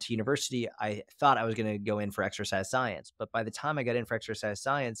when I went to university, I thought I was going to go in for exercise science. But by the time I got in for exercise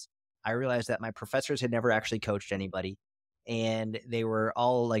science, I realized that my professors had never actually coached anybody. And they were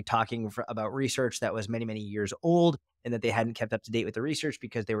all like talking about research that was many, many years old and that they hadn't kept up to date with the research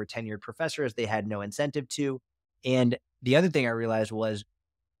because they were tenured professors. They had no incentive to. And the other thing I realized was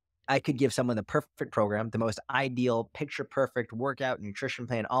I could give someone the perfect program, the most ideal, picture perfect workout, nutrition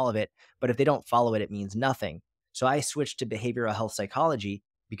plan, all of it. But if they don't follow it, it means nothing. So I switched to behavioral health psychology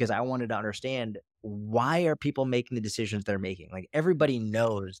because I wanted to understand why are people making the decisions they're making? Like everybody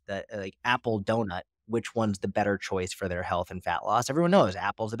knows that like Apple donut, which one's the better choice for their health and fat loss. Everyone knows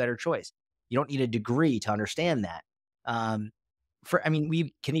Apple's the better choice. You don't need a degree to understand that. Um, I mean,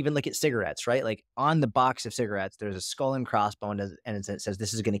 we can even look at cigarettes, right? Like on the box of cigarettes, there's a skull and crossbone, and it says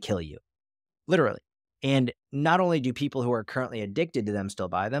this is going to kill you, literally. And not only do people who are currently addicted to them still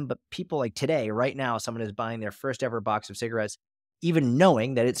buy them, but people like today, right now, someone is buying their first ever box of cigarettes, even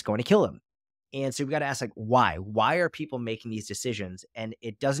knowing that it's going to kill them. And so we've got to ask, like, why? Why are people making these decisions? And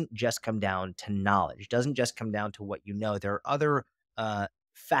it doesn't just come down to knowledge. It doesn't just come down to what you know. There are other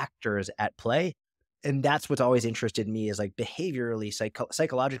factors at play, and that's what's always interested me is like behaviorally,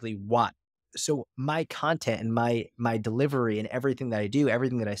 psychologically, what. So my content and my delivery and everything that I do,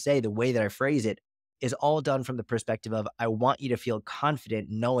 everything that I say, the way that I phrase it is all done from the perspective of I want you to feel confident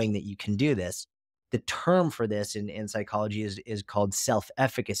knowing that you can do this. The term for this in psychology is called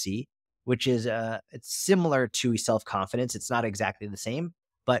self-efficacy, which is it's similar to self-confidence. It's not exactly the same,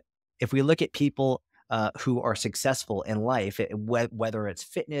 but if we look at people who are successful in life, whether it's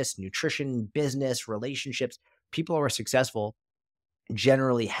fitness, nutrition, business, relationships, people who are successful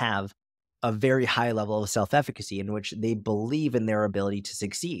generally have a very high level of self-efficacy in which they believe in their ability to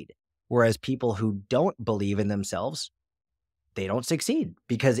succeed. Whereas people who don't believe in themselves, they don't succeed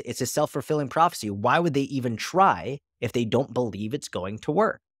because it's a self-fulfilling prophecy. Why would they even try if they don't believe it's going to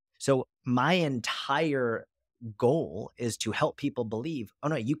work? So my entire goal is to help people believe, oh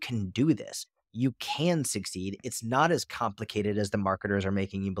no, you can do this. you can succeed. It's not as complicated as the marketers are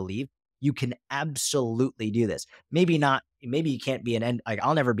making you believe. You can absolutely do this. Maybe not, maybe you can't be like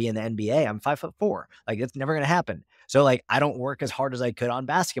I'll never be in the NBA. I'm 5'4". Like it's never gonna happen. So like I don't work as hard as I could on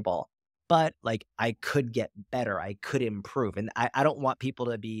basketball, but like I could get better. I could improve. And I don't want people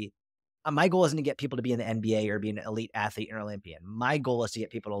to be my goal isn't to get people to be in the NBA or be an elite athlete or Olympian. My goal is to get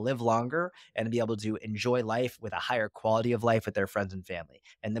people to live longer and to be able to enjoy life with a higher quality of life with their friends and family.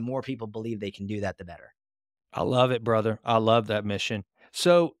 And the more people believe they can do that, the better. I love it, brother. I love that mission.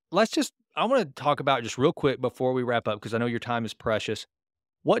 So I want to talk about just real quick before we wrap up, because I know your time is precious.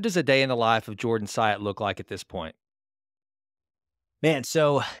 What does a day in the life of Jordan Syatt look like at this point? Man,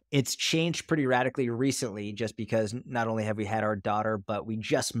 so it's changed pretty radically recently just because not only have we had our daughter, but we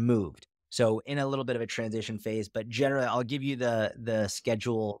just moved. So in a little bit of a transition phase, but generally I'll give you the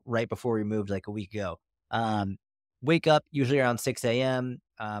schedule right before we moved like a week ago. Um, Wake up usually around 6 a.m.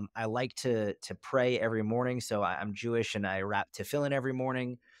 I like to pray every morning. So I'm Jewish and I wrap tefillin every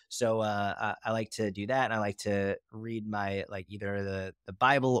morning. So I like to do that, and I like to read my like either the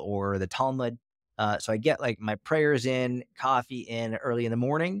Bible or the Talmud. So I get like my prayers in, coffee in early in the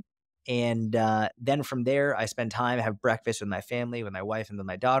morning. And then from there, I spend time, have breakfast with my family, with my wife and with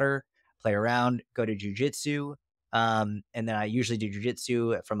my daughter, play around, go to jujitsu. And then I usually do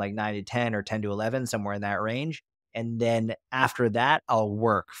jujitsu from like 9 to 10 or 10 to 11, somewhere in that range. And then after that, I'll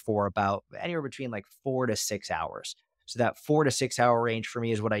work for about anywhere between like 4 to 6 hours. So that 4 to 6 hour range for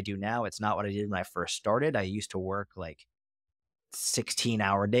me is what I do now. It's not what I did when I first started. I used to work like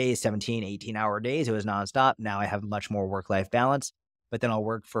 16-hour days, 17, 18-hour days. It was nonstop. Now I have much more work-life balance, but then I'll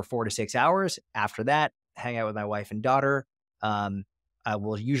work for 4 to 6 hours. After that, hang out with my wife and daughter. I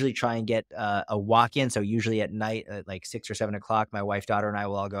will usually try and get a walk in. So usually at night, at like 6 or 7 o'clock, my wife, daughter, and I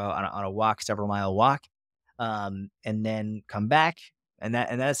will all go on a walk, several mile walk, and then come back, and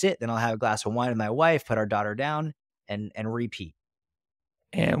that's it. Then I'll have a glass of wine with my wife, put our daughter down, and repeat.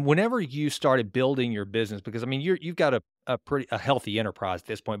 And whenever you started building your business, because I mean, you've got a healthy enterprise at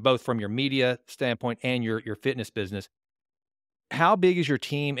this point, both from your media standpoint and your fitness business. How big is your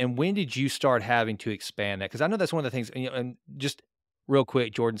team, and when did you start having to expand that? Because I know that's one of the things, and just real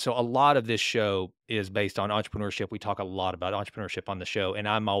quick, Jordan. So a lot of this show is based on entrepreneurship. We talk a lot about entrepreneurship on the show, and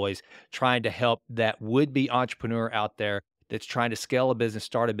I'm always trying to help that would-be entrepreneur out there that's trying to scale a business,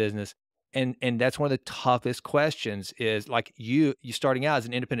 start a business. And that's one of the toughest questions is like you starting out as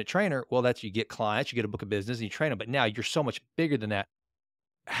an independent trainer. Well, that's you get clients, you get a book of business, and you train them. But now you're so much bigger than that.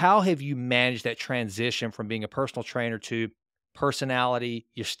 How have you managed that transition from being a personal trainer to personality?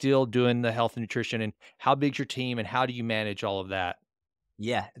 You're still doing the health and nutrition, and how big's your team, and how do you manage all of that?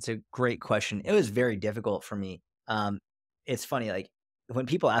 Yeah, it's a great question. It was very difficult for me. It's funny, like when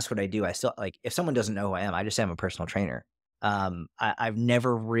people ask what I do, I still like if someone doesn't know who I am, I just say I'm a personal trainer. I've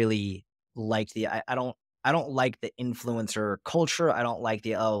never really liked I don't like the influencer culture. I don't like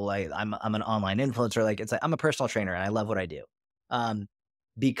the like I'm an online influencer. Like it's like I'm a personal trainer and I love what I do. Um,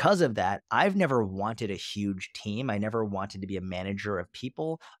 because of that, I've never wanted a huge team. I never wanted to be a manager of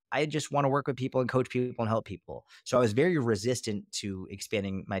people. I just want to work with people and coach people and help people. So I was very resistant to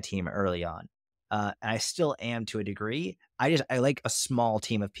expanding my team early on. And I still am to a degree. I like a small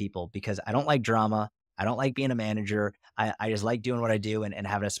team of people because I don't like drama. I don't like being a manager. I just like doing what I do and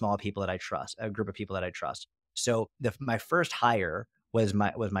having a small people that I trust, a group of people that I trust. So my first hire was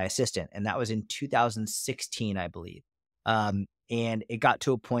my assistant, and that was in 2016, I believe. And it got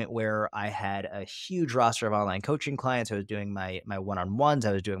to a point where I had a huge roster of online coaching clients. I was doing my one-on-ones.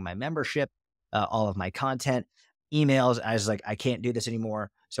 I was doing my membership, all of my content, emails. I was like, I can't do this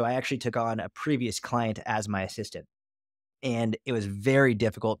anymore. So I actually took on a previous client as my assistant. And it was very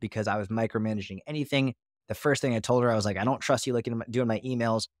difficult because I was micromanaging anything. The first thing I told her, I was like, I don't trust you looking at doing my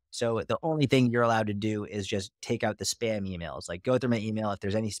emails. So the only thing you're allowed to do is just take out the spam emails. Like go through my email. If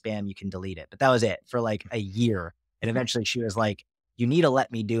there's any spam, you can delete it. But that was it for like a year. And eventually she was like, you need to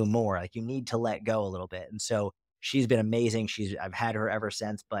let me do more. Like you need to let go a little bit. And so she's been amazing. I've had her ever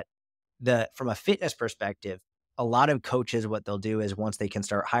since. But the from a fitness perspective, a lot of coaches, what they'll do is once they can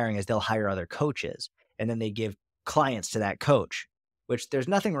start hiring is they'll hire other coaches and then they give clients to that coach, which there's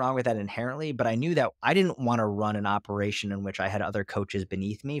nothing wrong with that inherently. But I knew that I didn't want to run an operation in which I had other coaches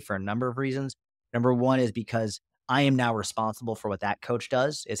beneath me for a number of reasons. Number one is because I am now responsible for what that coach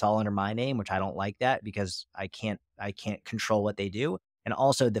does. It's all under my name, which I don't like that because I can't control what they do. And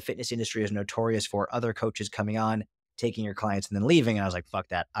also the fitness industry is notorious for other coaches coming on, taking your clients and then leaving. And I was like, fuck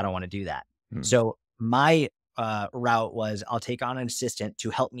that. I don't want to do that. Mm. So my route was I'll take on an assistant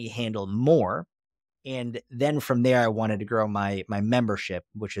to help me handle more, and then from there, I wanted to grow my membership,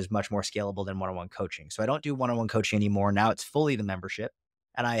 which is much more scalable than one-on-one coaching. So I don't do one-on-one coaching anymore. Now it's fully the membership.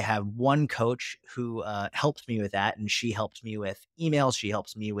 And I have one coach who helps me with that. And she helps me with emails. She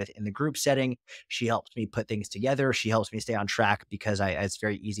helps me with in the group setting. She helps me put things together. She helps me stay on track because it's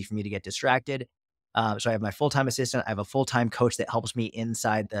very easy for me to get distracted. So I have my full-time assistant. I have a full-time coach that helps me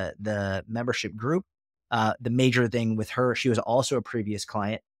inside the membership group. The major thing with her, she was also a previous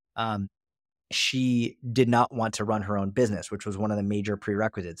client. Um, she did not want to run her own business, which was one of the major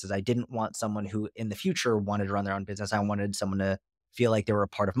prerequisites. Is I didn't want someone who in the future wanted to run their own business. I wanted someone to feel like they were a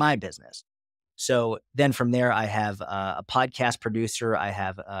part of my business. So then from there, I have a podcast producer, I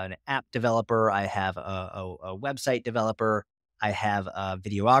have an app developer, I have a website developer, I have a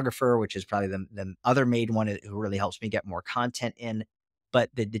videographer, which is probably the other main one who really helps me get more content in. But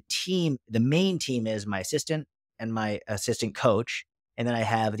the team, the main team is my assistant and my assistant coach. And then I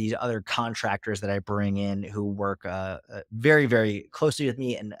have these other contractors that I bring in who work very, very closely with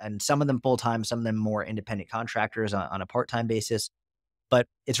me, and some of them full time, some of them more independent contractors on a part time basis. But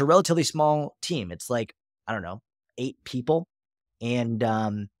it's a relatively small team. It's like, I don't know, 8 people, and,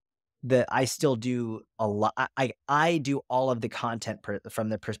 I still do a lot. I do all of the content from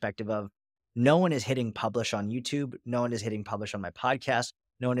the perspective of no one is hitting publish on YouTube, no one is hitting publish on my podcast,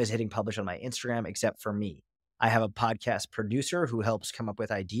 no one is hitting publish on my Instagram except for me. I have a podcast producer who helps come up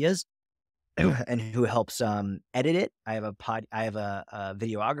with ideas and who helps, edit it. I have a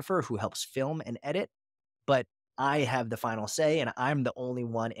videographer who helps film and edit, but I have the final say, and I'm the only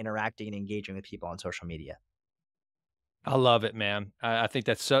one interacting and engaging with people on social media. I love it, man. I think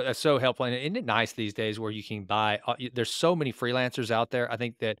that's so helpful, and isn't it nice these days where you can buy there's so many freelancers out there. I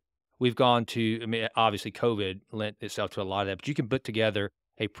think that we've gone to I mean, obviously, COVID lent itself to a lot of that, but you can put together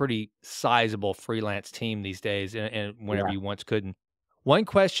a pretty sizable freelance team these days and whenever Yeah. you once couldn't. One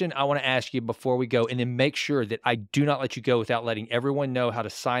question I wanna ask you before we go, and then make sure that I do not let you go without letting everyone know how to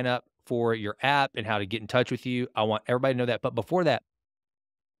sign up for your app and how to get in touch with you. I want everybody to know that, but before that,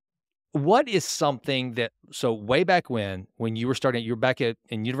 what is something that so way back when you were starting, you were back at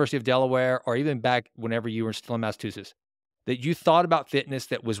in University of Delaware, or even back whenever you were still in Massachusetts, that you thought about fitness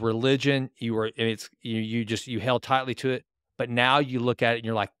that was religion, you were and it's you just you held tightly to it, but now you look at it and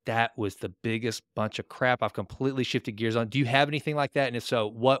you're like, "That was the biggest bunch of crap. I've completely shifted gears on." Do you have anything like that? And if so,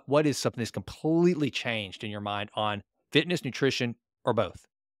 what is something that's completely changed in your mind on fitness, nutrition, or both?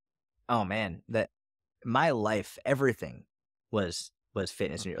 Oh, man, that my life, everything was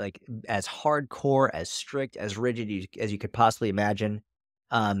fitness, and like, as hardcore, as strict, as rigid as you could possibly imagine.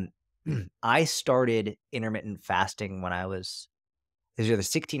 Um, I started intermittent fasting when I was either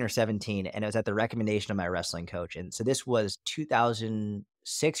 16 or 17, and it was at the recommendation of my wrestling coach, and so this was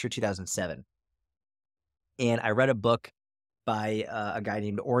 2006 or 2007, and I read a book by a guy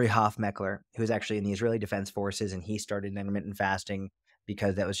named Ori Hofmeckler, who was actually in the Israeli Defense Forces, and he started intermittent fasting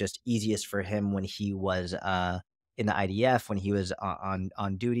because that was just easiest for him when he was in the IDF, when he was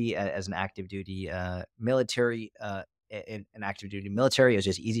on duty as an active duty military, in an active duty military. It was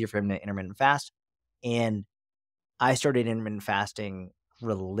just easier for him to intermittent fast, and I started intermittent fasting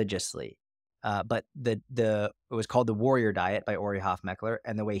religiously. But it was called the Warrior Diet by Ori Hofmeckler,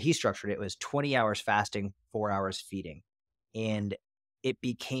 and the way he structured it was 20 hours fasting, 4 hours feeding, and it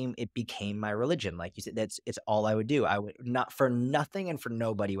became my religion. Like you said, it's all I would do. I would not for nothing and for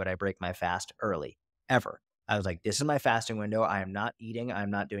nobody would I break my fast early ever. I was like, this is my fasting window. I am not eating.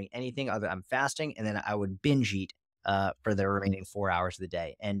 I'm not doing anything other. I'm fasting, and then I would binge eat for the remaining 4 hours of the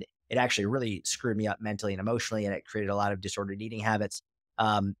day, and it actually really screwed me up mentally and emotionally, and it created a lot of disordered eating habits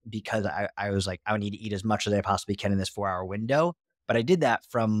because I was like, I would need to eat as much as I possibly can in this 4 hour window. But I did that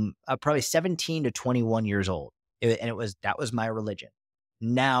from probably 17 to 21 years old. And that was my religion.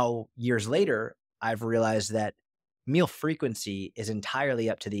 Now, years later, I've realized that meal frequency is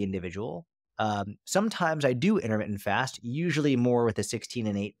entirely up to the individual. Sometimes I do intermittent fast, usually more with the 16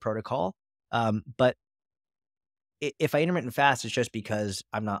 and 8 protocol. But if I intermittent fast, it's just because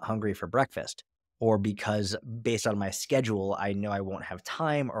I'm not hungry for breakfast or because based on my schedule, I know I won't have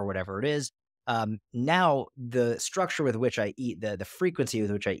time or whatever it is. Now the structure with which I eat, the frequency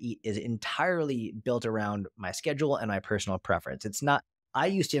with which I eat is entirely built around my schedule and my personal preference. It's not I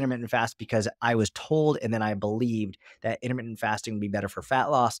used to intermittent fast because I was told and then I believed that intermittent fasting would be better for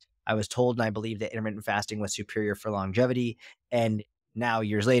fat loss. I was told and I believed that intermittent fasting was superior for longevity. And now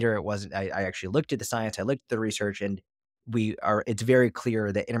years later, it wasn't. I actually looked at the science, I looked at the research, and it's very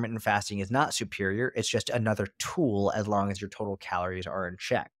clear that intermittent fasting is not superior. It's just another tool as long as your total calories are in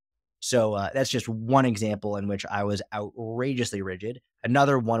check. So that's just one example in which I was outrageously rigid.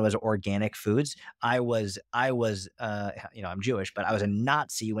 Another one was organic foods. I'm Jewish, but I was a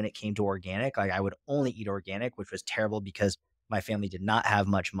Nazi when it came to organic. Like I would only eat organic, which was terrible because my family did not have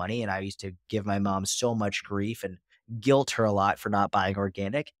much money, and I used to give my mom so much grief and guilt her a lot for not buying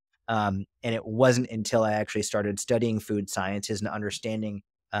organic. And it wasn't until I actually started studying food sciences and understanding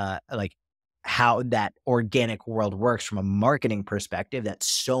like how that organic world works from a marketing perspective that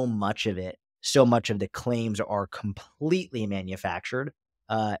so much of the claims are completely manufactured.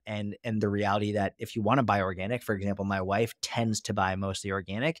 And the reality that if you want to buy organic, for example, my wife tends to buy mostly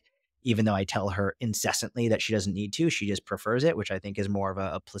organic, even though I tell her incessantly that she doesn't need to. She just prefers it, which I think is more of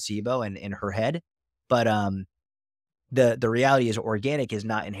a placebo in her head. But the reality is organic is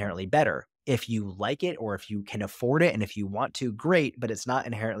not inherently better. If you like it or if you can afford it and if you want to, great, but it's not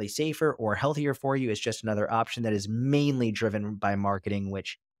inherently safer or healthier for you. It's just another option that is mainly driven by marketing,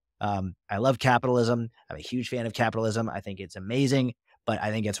 which I love capitalism. I'm a huge fan of capitalism. I think it's amazing, but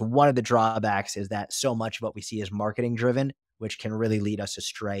I think it's one of the drawbacks is that so much of what we see is marketing driven, which can really lead us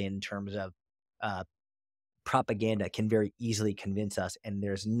astray in terms of uh, propaganda can very easily convince us, and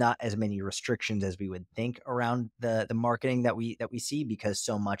there's not as many restrictions as we would think around the marketing that we see because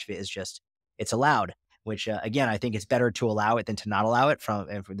so much of it is just it's allowed, which again I think it's better to allow it than to not allow it. From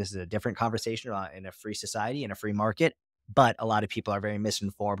and this is a different conversation in a free society in a free market, but a lot of people are very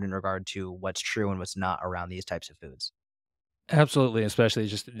misinformed in regard to what's true and what's not around these types of foods. Absolutely, especially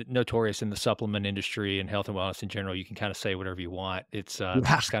just notorious in the supplement industry and health and wellness in general. You can kind of say whatever you want. Yeah.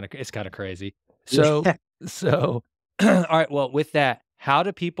 It's kind of crazy. So Yeah. so all right, well, with that, how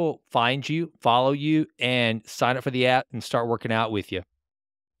do people find you, follow you, and sign up for the app and start working out with you?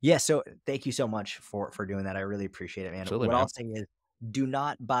 Yeah, so thank you so much for doing that. I really appreciate it, man. Absolutely, What I'll man. say is do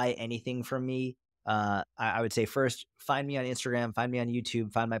not buy anything from me. I would say first find me on Instagram, find me on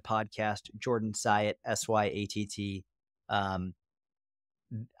YouTube, find my podcast, Jordan Syatt, Syatt. Um,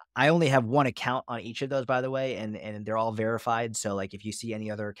 I only have one account on each of those, by the way, and they're all verified. So, like, if you see any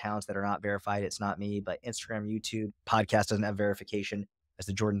other accounts that are not verified, it's not me. But Instagram, YouTube, podcast doesn't have verification as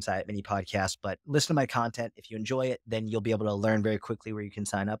the Jordan Syatt mini podcast. But listen to my content. If you enjoy it, then you'll be able to learn very quickly where you can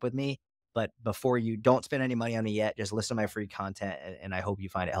sign up with me. But before you don't spend any money on me yet, just listen to my free content, and I hope you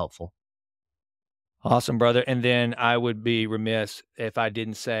find it helpful. Awesome, brother. And then I would be remiss if I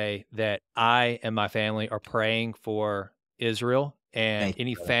didn't say that I and my family are praying for Israel and Thank you,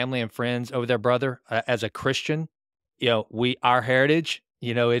 any brother. family and friends over there, brother. As a Christian, we our heritage,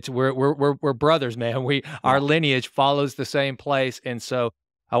 it's we're brothers, man. We Yeah, our lineage follows the same place, and so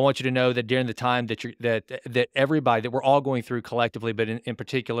I want you to know that during the time that that everybody that we're all going through collectively, but in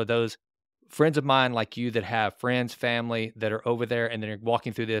particular those friends of mine like you that have friends, family that are over there and they're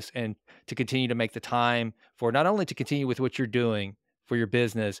walking through this and to continue to make the time for not only to continue with what you're doing for your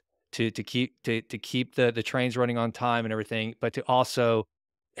business to keep the trains running on time and everything, but to also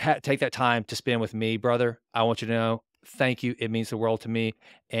take that time to spend with me, brother. I want you to know, thank you. It means the world to me,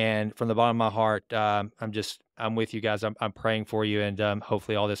 and from the bottom of my heart, I'm with you guys. I'm praying for you, and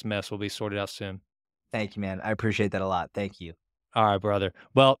hopefully all this mess will be sorted out soon. thank you, man. I appreciate that a lot. Thank you. All right, brother.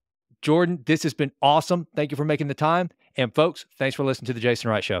 Well, Jordan, this has been awesome. Thank you for making the time. And folks, thanks for listening to the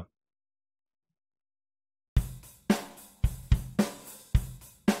Jason Wright Show.